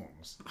 2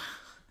 booms.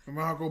 Bring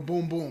my hot go.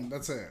 Boom, boom.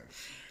 That's it.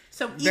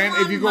 So Elon then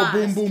if you Musk, go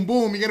boom, boom,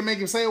 boom, you gotta make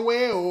him say,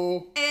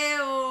 well.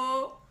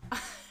 Ew.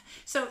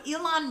 So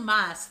Elon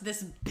Musk,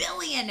 this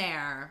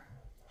billionaire,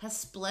 has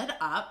split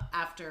up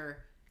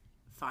after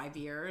 5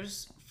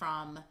 years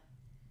from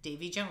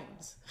Davy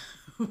Jones.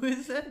 Who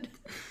is it?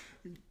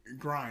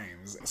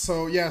 Grimes.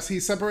 So, yes,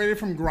 he's separated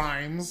from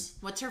Grimes.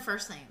 What's her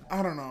first name?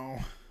 I don't know.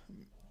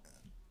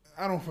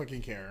 I don't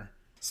fucking care.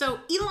 So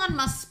Elon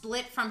Musk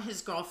split from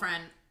his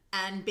girlfriend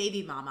and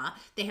baby mama.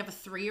 They have a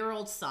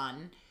 3-year-old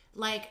son.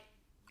 Like...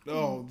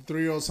 Oh, the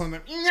 3-year-old son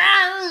that...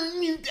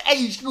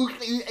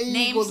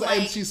 Names like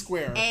MC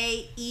square.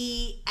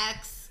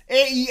 A-E-X...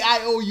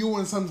 A-E-I-O-U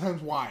and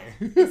sometimes Y.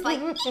 It's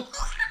like...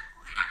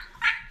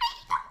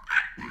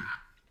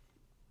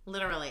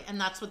 Literally.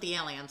 And that's what the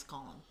aliens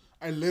call him.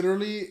 I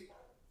literally...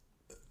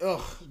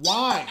 Ugh.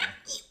 Why?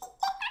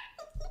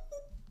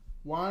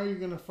 Why are you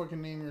gonna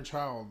fucking name your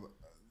child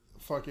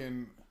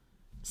fucking...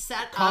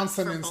 Set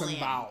consonants up for and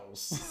vowels?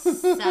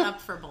 Set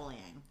up for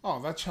bullying.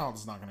 Oh, that child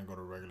is not gonna go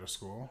to regular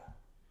school.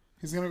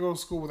 He's gonna go to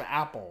school with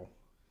apple.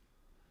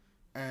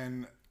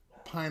 And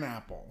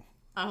pineapple.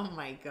 Oh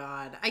my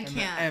god. I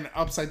can't. And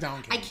upside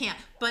down cake. I can't.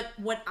 But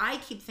what I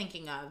keep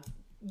thinking of,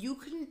 you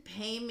couldn't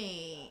pay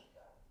me...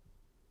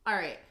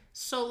 Alright.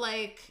 So,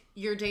 like,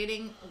 you're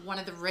dating one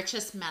of the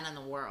richest men in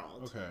the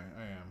world. Okay,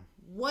 I am.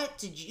 What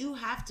did you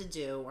have to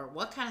do, or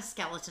what kind of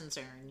skeletons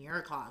are in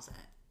your closet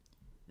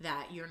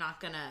that you're not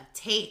going to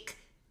take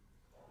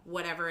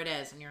whatever it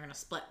is and you're going to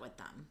split with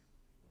them?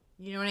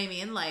 You know what I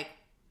mean? Like,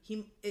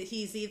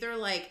 he's either,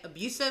 like,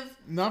 abusive.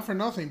 Not for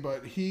nothing,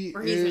 but he's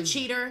a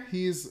cheater.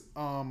 He's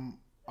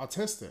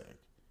autistic.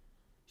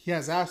 He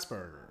has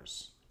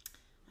Asperger's.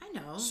 I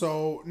know.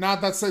 So,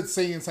 not that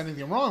saying it's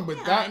anything wrong, but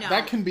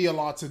that can be a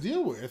lot to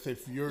deal with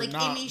if you're like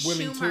not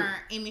willing to.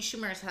 Amy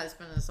Schumer's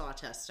husband is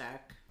autistic.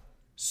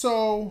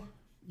 So,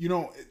 you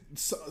know,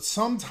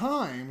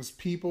 sometimes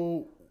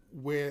people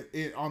with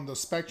it on the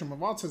spectrum of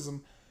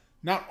autism,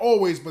 not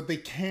always, but they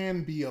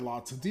can be a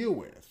lot to deal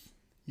with,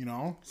 you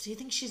know? So you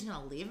think she's going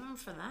to leave him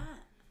for that?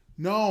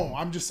 No,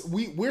 I'm just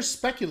we're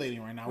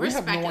speculating right now. We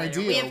have no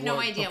idea. We have no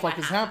what idea the fuck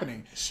is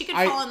happening. She could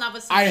fall in love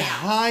with somebody else. I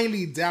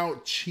highly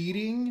doubt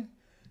cheating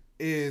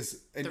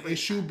is an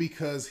issue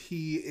because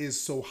he is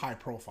so high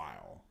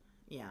profile.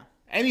 Yeah.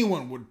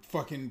 Anyone would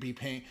fucking be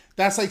paying.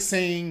 That's like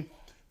saying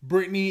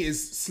Britney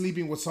is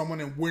sleeping with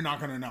someone and we're not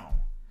gonna know.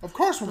 Of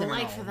course we're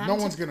gonna know. No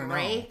one's gonna know.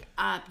 Break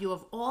up. You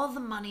have all the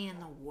money in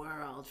the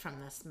world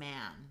from this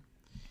man.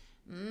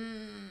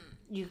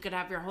 You could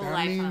have your whole That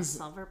life on a means-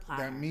 silver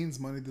platter. That means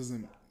money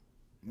doesn't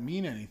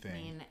mean anything.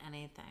 mean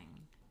anything.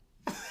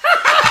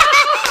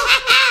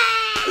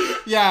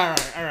 Yeah,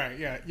 all right,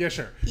 yeah,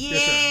 sure.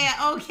 Yeah,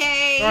 sure.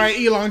 okay. All right,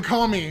 Elon,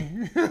 call me.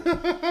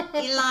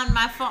 Elon,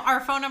 our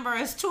phone number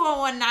is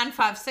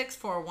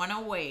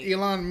 201-956-4108.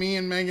 Elon, me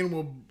and Megan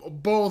will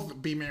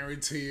both be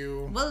married to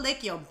you. We'll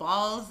lick your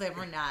balls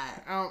every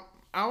night.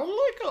 I'll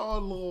lick a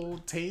little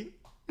tape.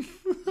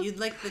 You'd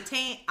lick the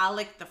taint, I'll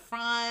lick the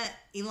front.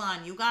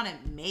 Elon, you got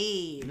it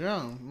made.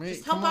 Yeah, mate.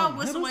 Just help out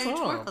with the way you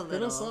twerk a little.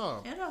 Hit us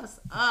up. Hit us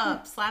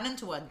up. Slide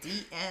into a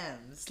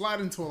DMs. Slide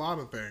into a lot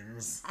of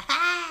things.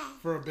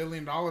 For $1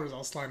 billion,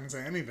 I'll slide into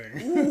anything.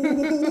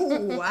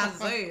 Ooh, I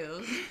see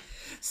you.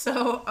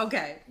 So,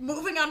 okay,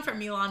 moving on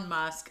from Elon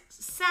Musk.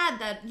 Sad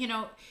that, you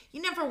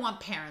never want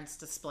parents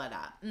to split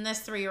up. And this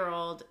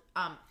 3-year-old,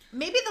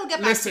 maybe they'll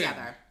get back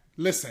together.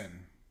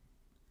 Listen.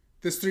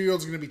 This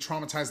 3-year-old's going to be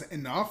traumatized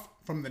enough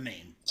from the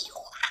name.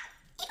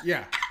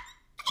 Yeah.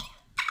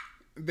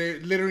 They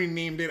literally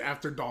named it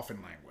after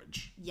dolphin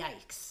language.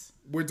 Yikes.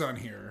 We're done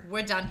here.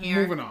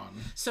 Moving on.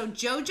 So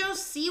JoJo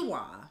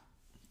Siwa,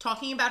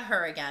 talking about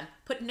her again,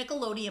 put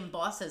Nickelodeon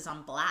bosses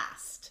on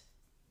blast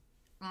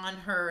on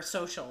her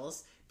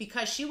socials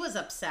because she was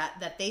upset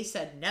that they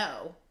said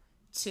no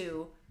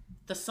to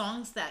the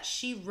songs that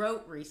she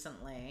wrote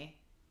recently.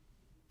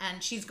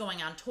 And she's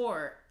going on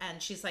tour,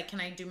 and she's like, "Can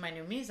I do my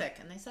new music?"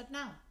 And they said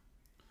no.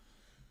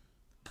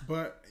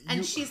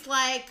 And she's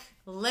like,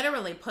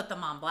 literally put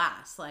them on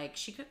blast. Like,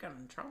 she could get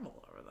in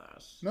trouble over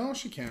this. No,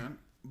 she can't.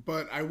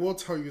 But I will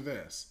tell you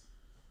this.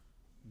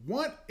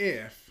 What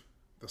if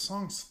the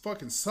songs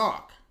fucking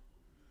suck?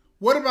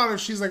 What about if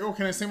she's like, oh,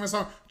 can I sing my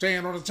song? The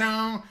thing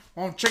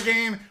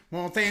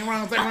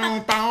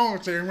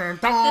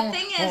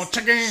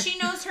is, she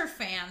knows her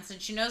fans,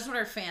 and she knows what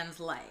her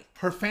fans like.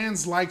 Her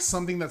fans like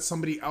something that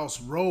somebody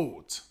else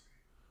wrote.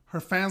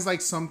 Her fans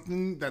like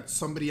something that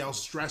somebody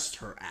else dressed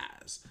her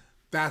as.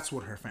 That's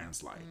what her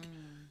fans like.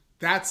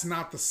 That's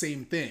not the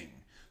same thing.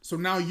 So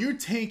now you're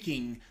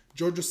taking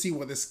JoJo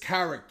Siwa, this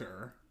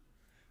character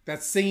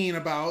that's singing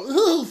about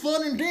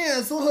fun and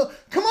dance.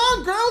 Come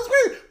on, girls,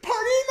 we're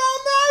partying all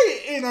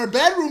night in our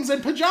bedrooms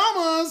in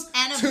pajamas.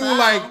 And to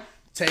like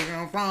take it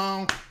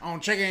on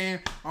chicken,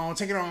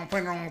 put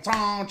it on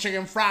tongue,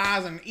 chicken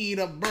fries, and eat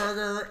a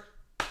burger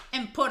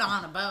and put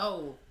on a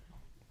bow.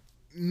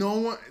 No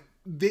one,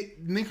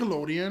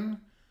 Nickelodeon,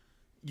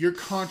 you're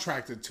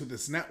contracted to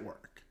this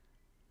network,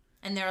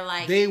 and they're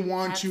like, they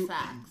want that you.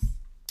 sucks.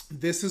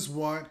 This is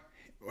what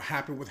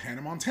happened with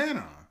Hannah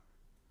Montana.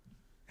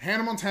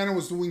 Hannah Montana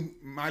was doing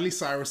Miley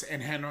Cyrus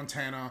and Hannah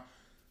Montana.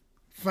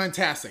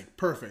 Fantastic.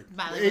 Perfect.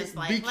 Miley was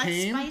like,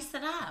 let's spice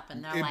it up.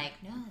 And they're like,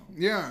 no.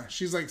 Yeah.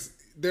 She's like,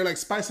 they're like,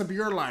 spice up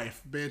your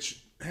life, bitch.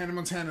 Hannah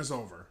Montana's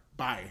over.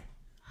 Bye.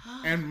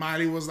 And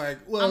Miley was like,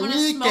 well, I'm going to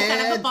smoke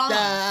out of a bong.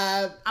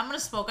 I'm going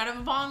to smoke out of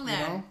a bong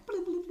then.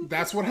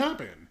 That's what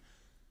happened.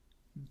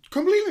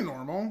 Completely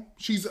normal.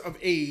 She's of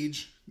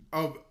age,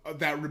 of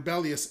that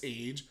rebellious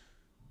age.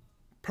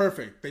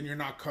 Perfect. Then you're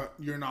not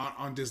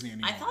on Disney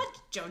anymore. I thought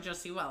JoJo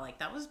Siwa, like,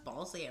 that was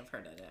ballsy of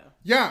her to do.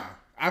 Yeah,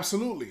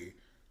 absolutely.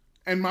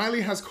 And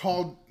Miley has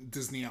called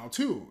Disney out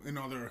too in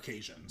other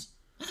occasions.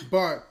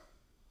 But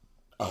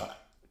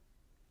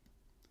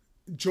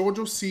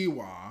JoJo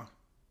Siwa,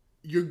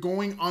 you're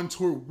going on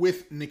tour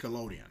with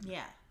Nickelodeon.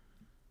 Yeah.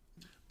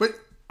 But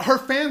her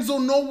fans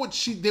don't know what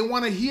they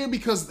want to hear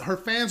because her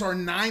fans are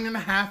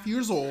 9.5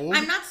 years old.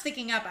 I'm not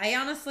sticking up. I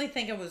honestly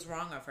think it was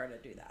wrong of her to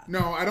do that.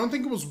 No, I don't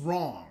think it was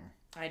wrong.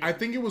 I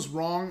think it was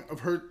wrong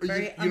of her.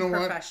 Very you know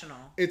what? unprofessional.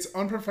 It's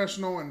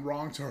unprofessional and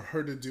wrong to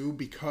her to do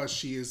because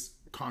she is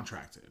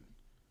contracted.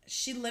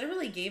 She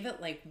literally gave it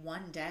like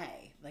one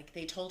day. Like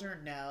they told her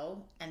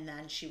no, and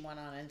then she went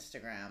on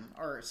Instagram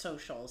or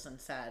socials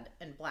and said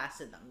and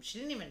blasted them. She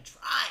didn't even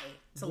try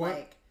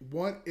to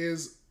What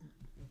is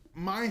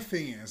my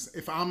thing is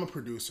if I'm a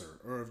producer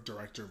or a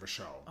director of a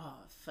show. Oh,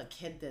 if a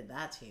kid did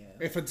that to you.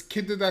 If a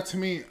kid did that to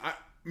me,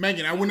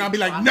 Megan, I would not be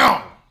like,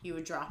 no. You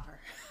would drop her.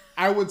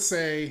 I would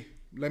say,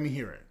 let me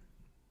hear it.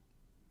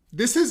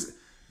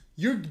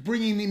 You're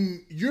bringing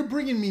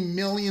me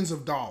millions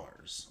of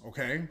dollars,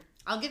 okay?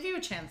 I'll give you a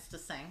chance to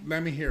sing.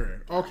 Let me hear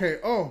it. Okay.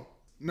 Oh,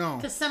 no.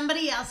 Because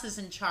somebody else is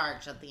in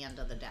charge at the end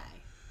of the day.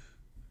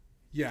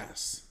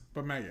 Yes.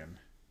 But Megan.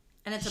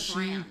 And it's a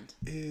brand.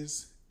 She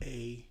is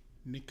a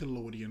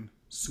Nickelodeon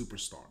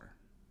superstar.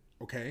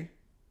 Okay?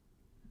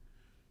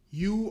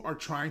 You are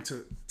trying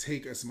to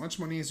take as much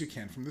money as you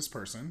can from this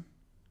person.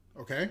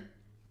 Okay?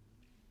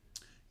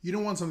 You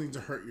don't want something to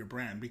hurt your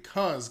brand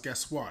because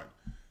guess what?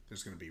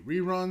 There's going to be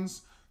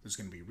reruns. There's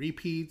going to be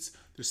repeats.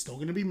 There's still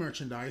going to be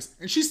merchandise.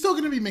 And she's still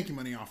going to be making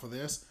money off of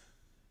this.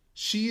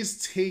 She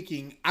is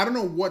taking, I don't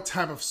know what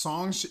type of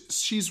song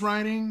she's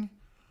writing,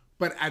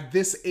 but at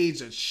this age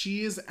that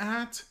she is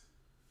at,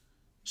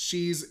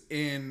 she's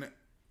in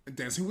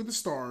Dancing with the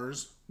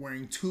Stars,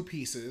 wearing 2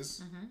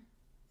 pieces,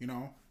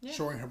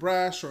 showing her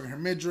breasts, showing her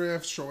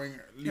midriff, showing,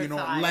 her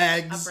thighs,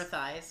 legs. Upper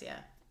thighs, yeah.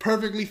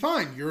 Perfectly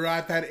fine. You're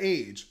at that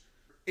age.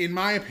 In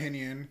my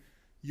opinion,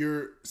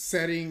 you're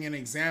setting an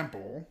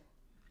example,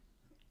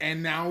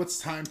 and now it's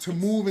time to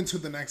move into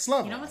the next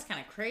level. You know what's kind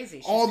of crazy?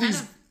 She's All kind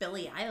these- of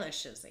Billie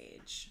Eilish's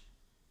age.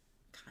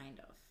 Kind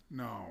of.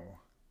 No.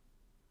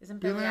 Isn't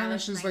Billie Billie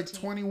Eilish is 19? like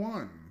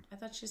 21. I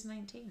thought she's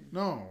 19.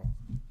 No. Are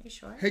you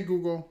sure? Hey,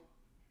 Google.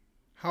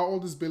 How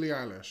old is Billie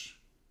Eilish?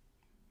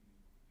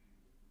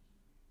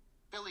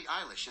 Billie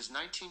Eilish is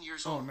 19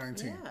 years Oh, old.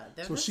 19. Yeah,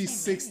 they're So the she's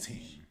same 16.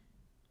 age.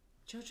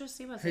 Jojo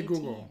Siwa's Hey, 18.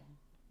 Google.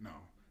 No.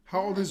 How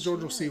old is she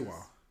Jojo is.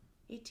 Siwa?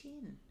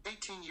 18.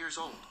 18 years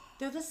old.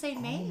 They're the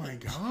same age. Oh my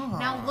god.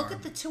 Now look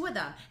at the two of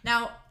them.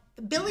 Now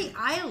Billie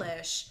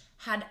Eilish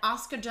had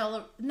Oscar de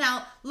la.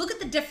 Now look at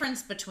the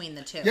difference between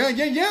the two.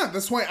 Yeah.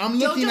 That's why I'm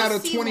looking Jojo at a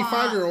Siwa,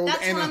 25-year-old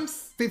that's and what a I'm-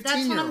 15-year-old.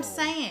 That's what I'm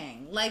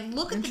saying. Like,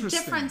 look at the Interesting.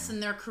 difference in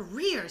their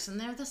careers, and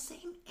they're the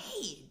same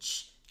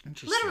age.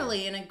 Interesting.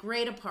 Literally in a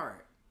grade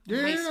apart. In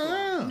high school.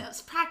 Yeah. No,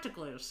 it's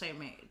practically the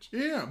same age.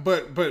 Yeah,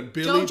 but Billy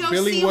Jojo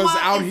was Siwa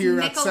out is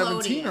here at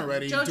 17 Nickelodeon.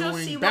 already Jojo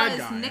doing Siwa Bad is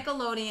Guy.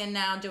 Nickelodeon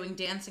now doing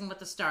Dancing with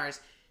the Stars.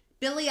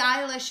 Billie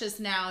Eilish has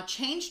now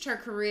changed her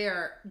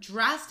career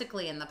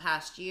drastically in the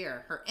past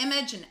year. Her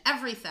image and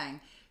everything.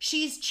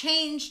 She's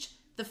changed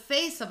the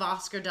face of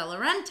Oscar de la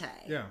Renta.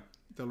 Yeah,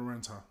 De La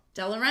Renta.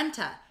 De la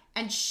Renta.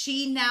 And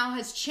she now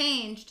has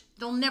changed.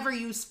 They'll never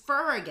use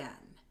fur again.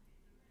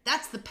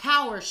 That's the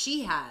power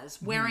she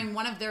has, wearing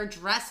one of their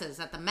dresses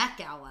at the Met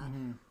Gala,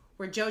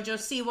 where Jojo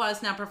Siwa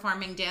is now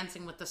performing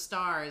Dancing with the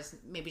Stars,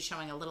 maybe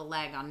showing a little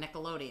leg on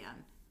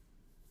Nickelodeon.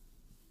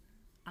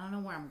 I don't know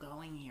where I'm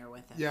going here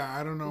with it. Yeah,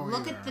 I don't know.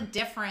 Look either. at the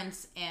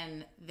difference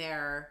in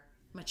their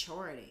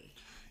maturity.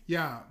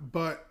 Yeah,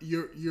 but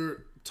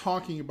you're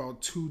talking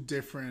about two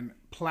different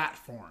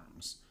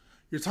platforms.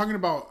 You're talking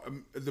about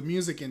the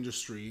music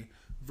industry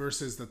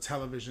versus the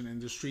television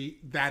industry.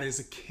 That is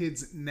a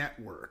kids'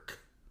 network.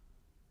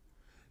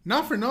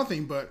 Not for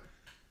nothing, but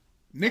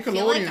I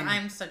feel like Nickelodeon.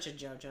 I'm such a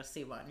JoJo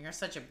Siwa, and you're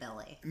such a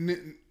Billy.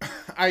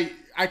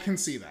 I can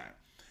see that.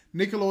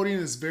 Nickelodeon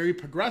is very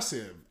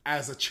progressive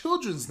as a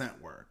children's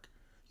network.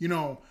 You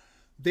know,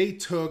 they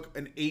took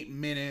an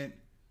 8-minute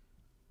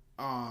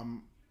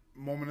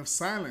moment of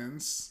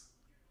silence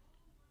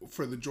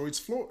for the George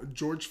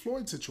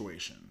Floyd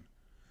situation.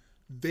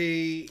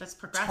 They That's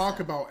progressive. talk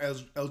about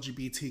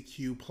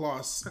LGBTQ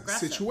plus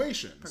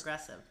situations.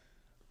 Progressive.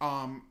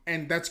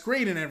 And that's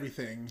great and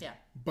everything. Yeah.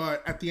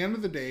 But at the end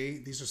of the day,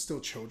 these are still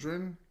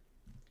children.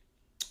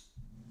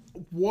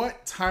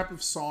 What type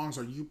of songs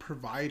are you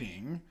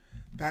providing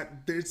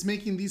that it's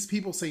making these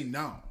people say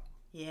no?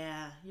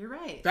 Yeah, you're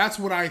right. That's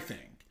what I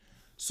think.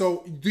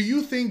 So do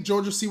you think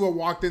Jojo Siwa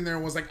walked in there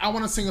and was like, I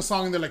want to sing a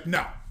song, and they're like,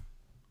 no.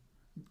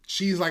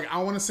 She's like,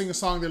 I want to sing a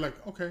song. They're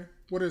like, okay,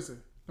 what is it?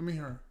 Let me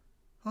hear her.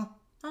 Huh?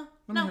 Let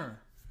No. me hear her.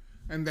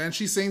 And then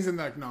she sings and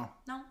they're like, no.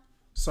 No.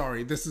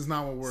 Sorry, this is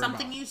not what we're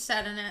Something about. you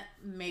said in it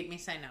made me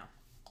say no.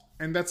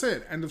 And that's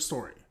it. End of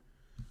story.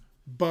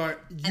 But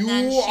And you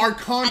then she- are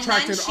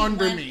contracted and then she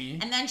under went- me.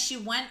 And then she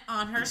went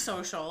on her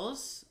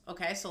socials.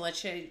 Okay, so let's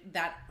say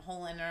that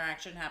whole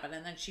interaction happened,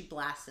 and then she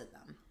blasted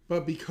them.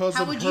 But because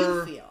How of would her,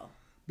 you feel?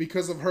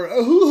 because of her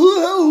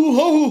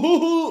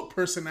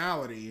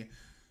personality,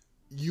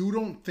 you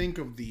don't think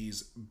of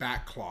these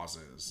back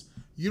clauses.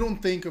 You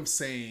don't think of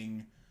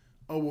saying,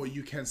 oh, well,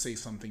 you can't say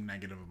something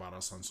negative about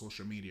us on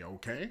social media,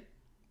 okay?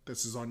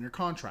 This is on your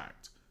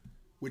contract.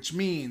 Which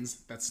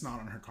means that's not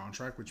on her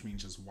contract, which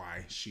means is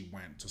why she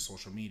went to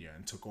social media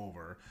and took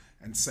over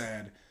and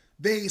said,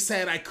 they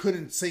said I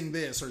couldn't sing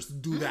this or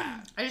do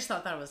that. I just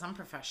thought that was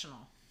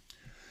unprofessional.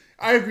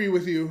 I agree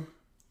with you,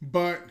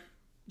 but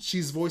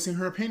she's voicing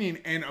her opinion,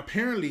 and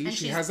apparently And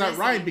she she's has that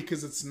busy. right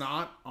because it's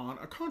not on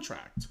a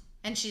contract.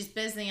 And she's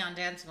busy on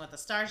Dancing with the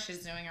Stars. She's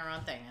doing her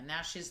own thing. And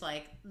now she's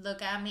like,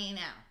 look at me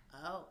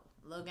now. Oh,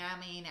 look at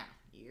me now.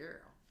 Yeah.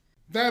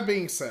 That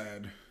being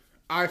said,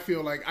 I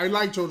feel like I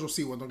like JoJo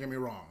Siwa, don't get me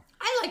wrong.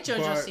 I like JoJo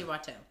But,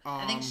 Siwa too.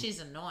 I think she's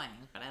annoying,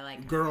 but I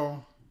like her.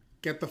 Girl,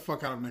 get the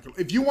fuck out of Nickelodeon.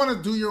 If you want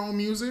to do your own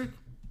music,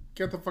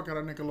 get the fuck out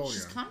of She's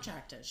Nickelodeon.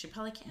 contracted. She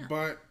probably can't.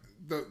 But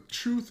the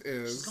truth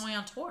is, She's going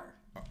on tour.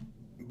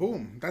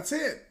 boom, that's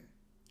it.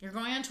 You're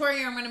going on tour.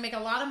 You're going to make a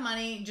lot of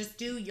money. Just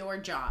do your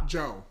job.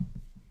 Joe,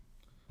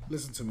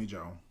 listen to me,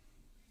 Joe.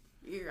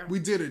 You're- We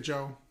did it,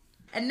 Joe.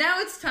 And now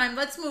it's time.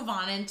 Let's move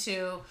on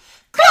into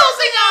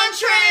closing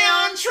entree.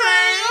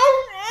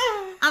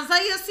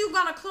 Isaiah, you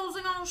got a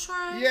closing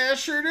entree? Yeah,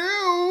 sure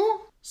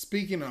do.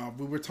 Speaking of,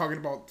 we were talking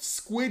about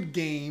Squid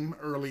Game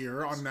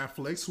earlier on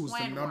Netflix, who's the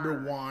Squidward.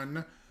 number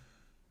one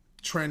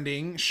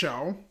trending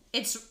show.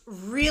 It's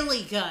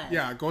really good.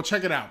 Yeah, go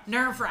check it out.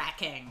 Nerve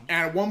wracking.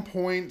 And at one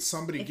point,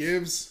 somebody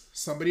gives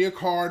somebody a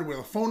card with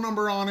a phone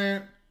number on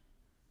it.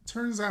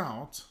 Turns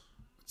out,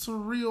 it's a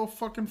real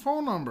fucking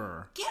phone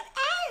number. Get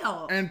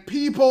out. And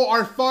people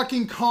are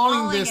fucking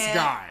calling this it.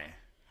 guy.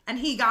 And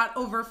he got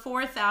over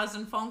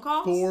 4,000 phone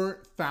calls.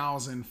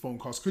 4,000 phone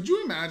calls. Could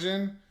you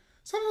imagine?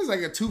 Sometimes I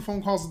get 2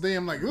 phone calls a day.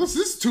 I'm like, this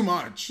is too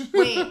much.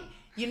 Wait,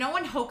 you know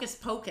in Hocus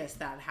Pocus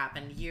that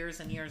happened years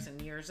and years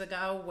and years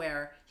ago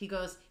where he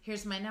goes,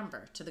 here's my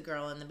number to the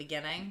girl in the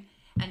beginning.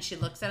 And she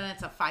looks at it,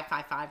 it's a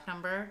 555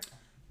 number.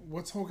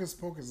 What's Hocus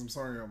Pocus? I'm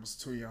sorry, I was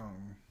too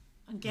young.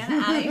 Get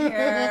out of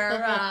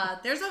here.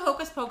 There's a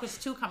Hocus Pocus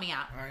 2 coming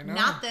out. I know.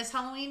 Not this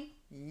Halloween,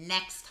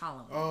 next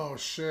Halloween. Oh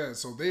shit!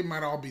 So they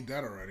might all be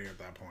dead already at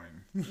that point.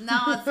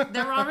 No,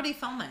 they're already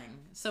filming.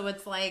 So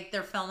it's like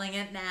they're filming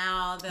it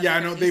now. Yeah, I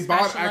know. They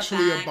bought effects.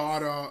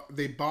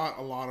 they bought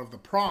a lot of the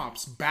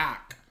props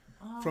back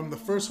from the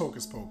first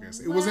Hocus Pocus.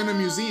 It was in a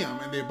museum,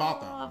 and they bought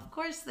them. Of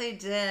course they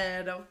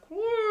did. Of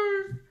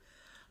course.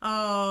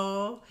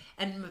 Oh,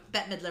 and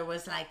Bette Midler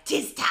was like,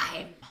 "'Tis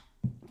time.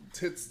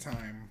 Tits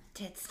time.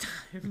 Tits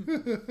time."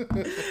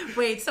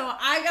 Wait, so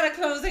I got a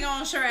closing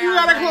entree. You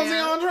got a closing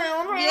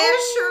entree. Yeah,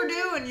 sure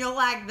do, and you'll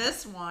like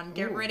this one.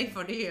 Get ready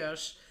for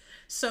this.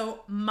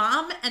 So,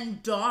 mom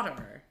and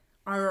daughter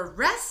are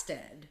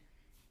arrested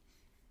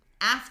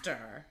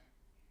after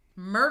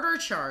murder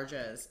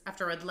charges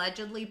after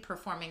allegedly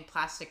performing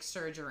plastic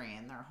surgery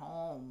in their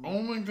home.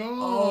 Oh my god.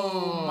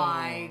 Oh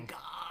my god.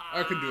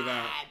 I could do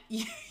that.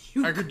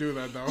 I could do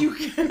that though.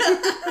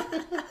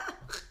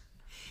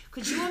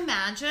 Could you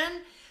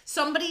imagine?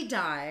 Somebody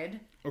died,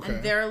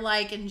 and they're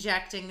like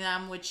injecting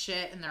them with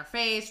shit in their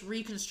face,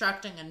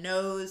 reconstructing a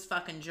nose,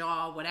 fucking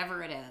jaw,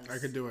 whatever it is. I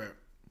could do it.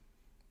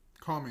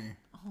 Call me.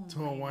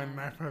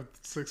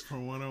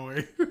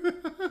 201-956-4108.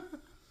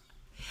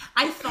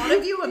 I thought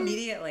of you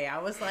immediately. I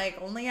was like,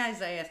 only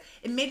Isaiah.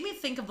 It made me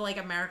think of like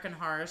American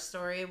Horror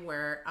Story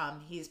where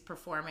he's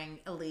performing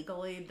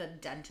illegally the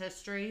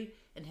dentistry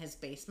in his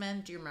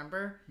basement. Do you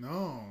remember?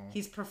 No.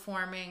 He's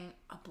performing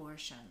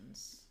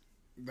abortions.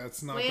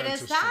 That's not Wait,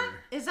 dentistry.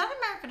 is that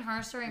American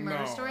Horror Story, Murder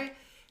No. Story?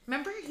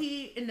 Remember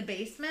he in the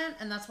basement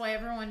and that's why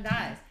everyone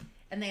dies.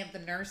 And they have the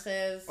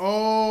nurses.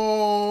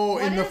 Oh,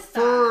 What in the is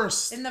that?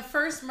 first. In the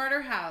first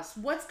murder house.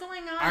 What's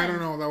going on? I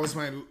don't know. That was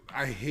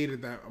I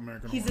hated that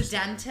American He's Horror a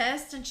Story.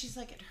 dentist, and she's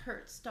like, "It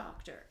hurts,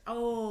 doctor."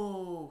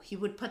 Oh, he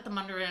would put them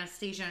under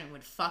anesthesia and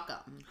would fuck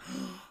them.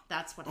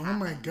 That's what Oh happened.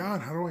 my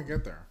god, how do I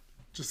get there?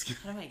 Just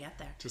kidding. How do I get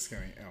there? Just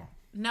kidding. Oh.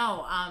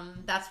 No,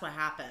 that's what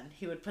happened.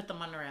 He would put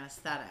them under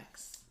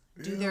anesthetics,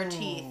 do their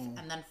teeth,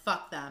 and then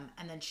fuck them,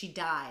 and then she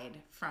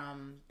died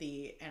from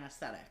the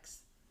anesthetics.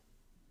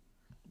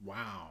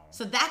 Wow.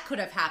 So that could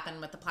have happened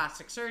with the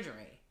plastic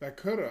surgery. That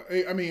could have.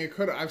 I mean, it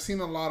could have. I've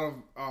seen a lot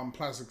of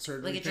plastic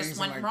surgery Like, it just things,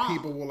 went and like wrong.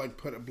 people will like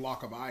put a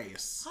block of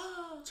ice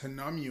to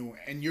numb you,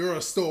 and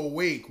you're still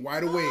awake,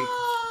 wide awake.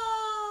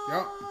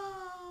 Yep.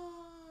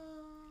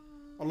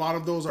 A lot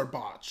of those are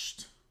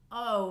botched.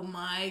 Oh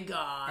my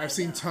god. I've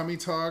seen tummy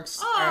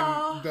tucks,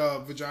 and the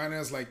vagina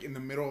is like in the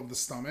middle of the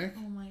stomach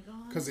Oh my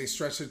god. because they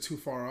stretch it too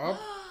far up.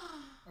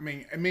 I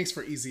mean, it makes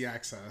for easy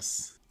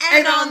access.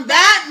 And on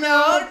that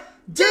note,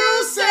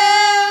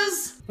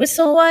 Deuces!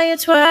 Whistle while you're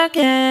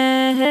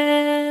twerking.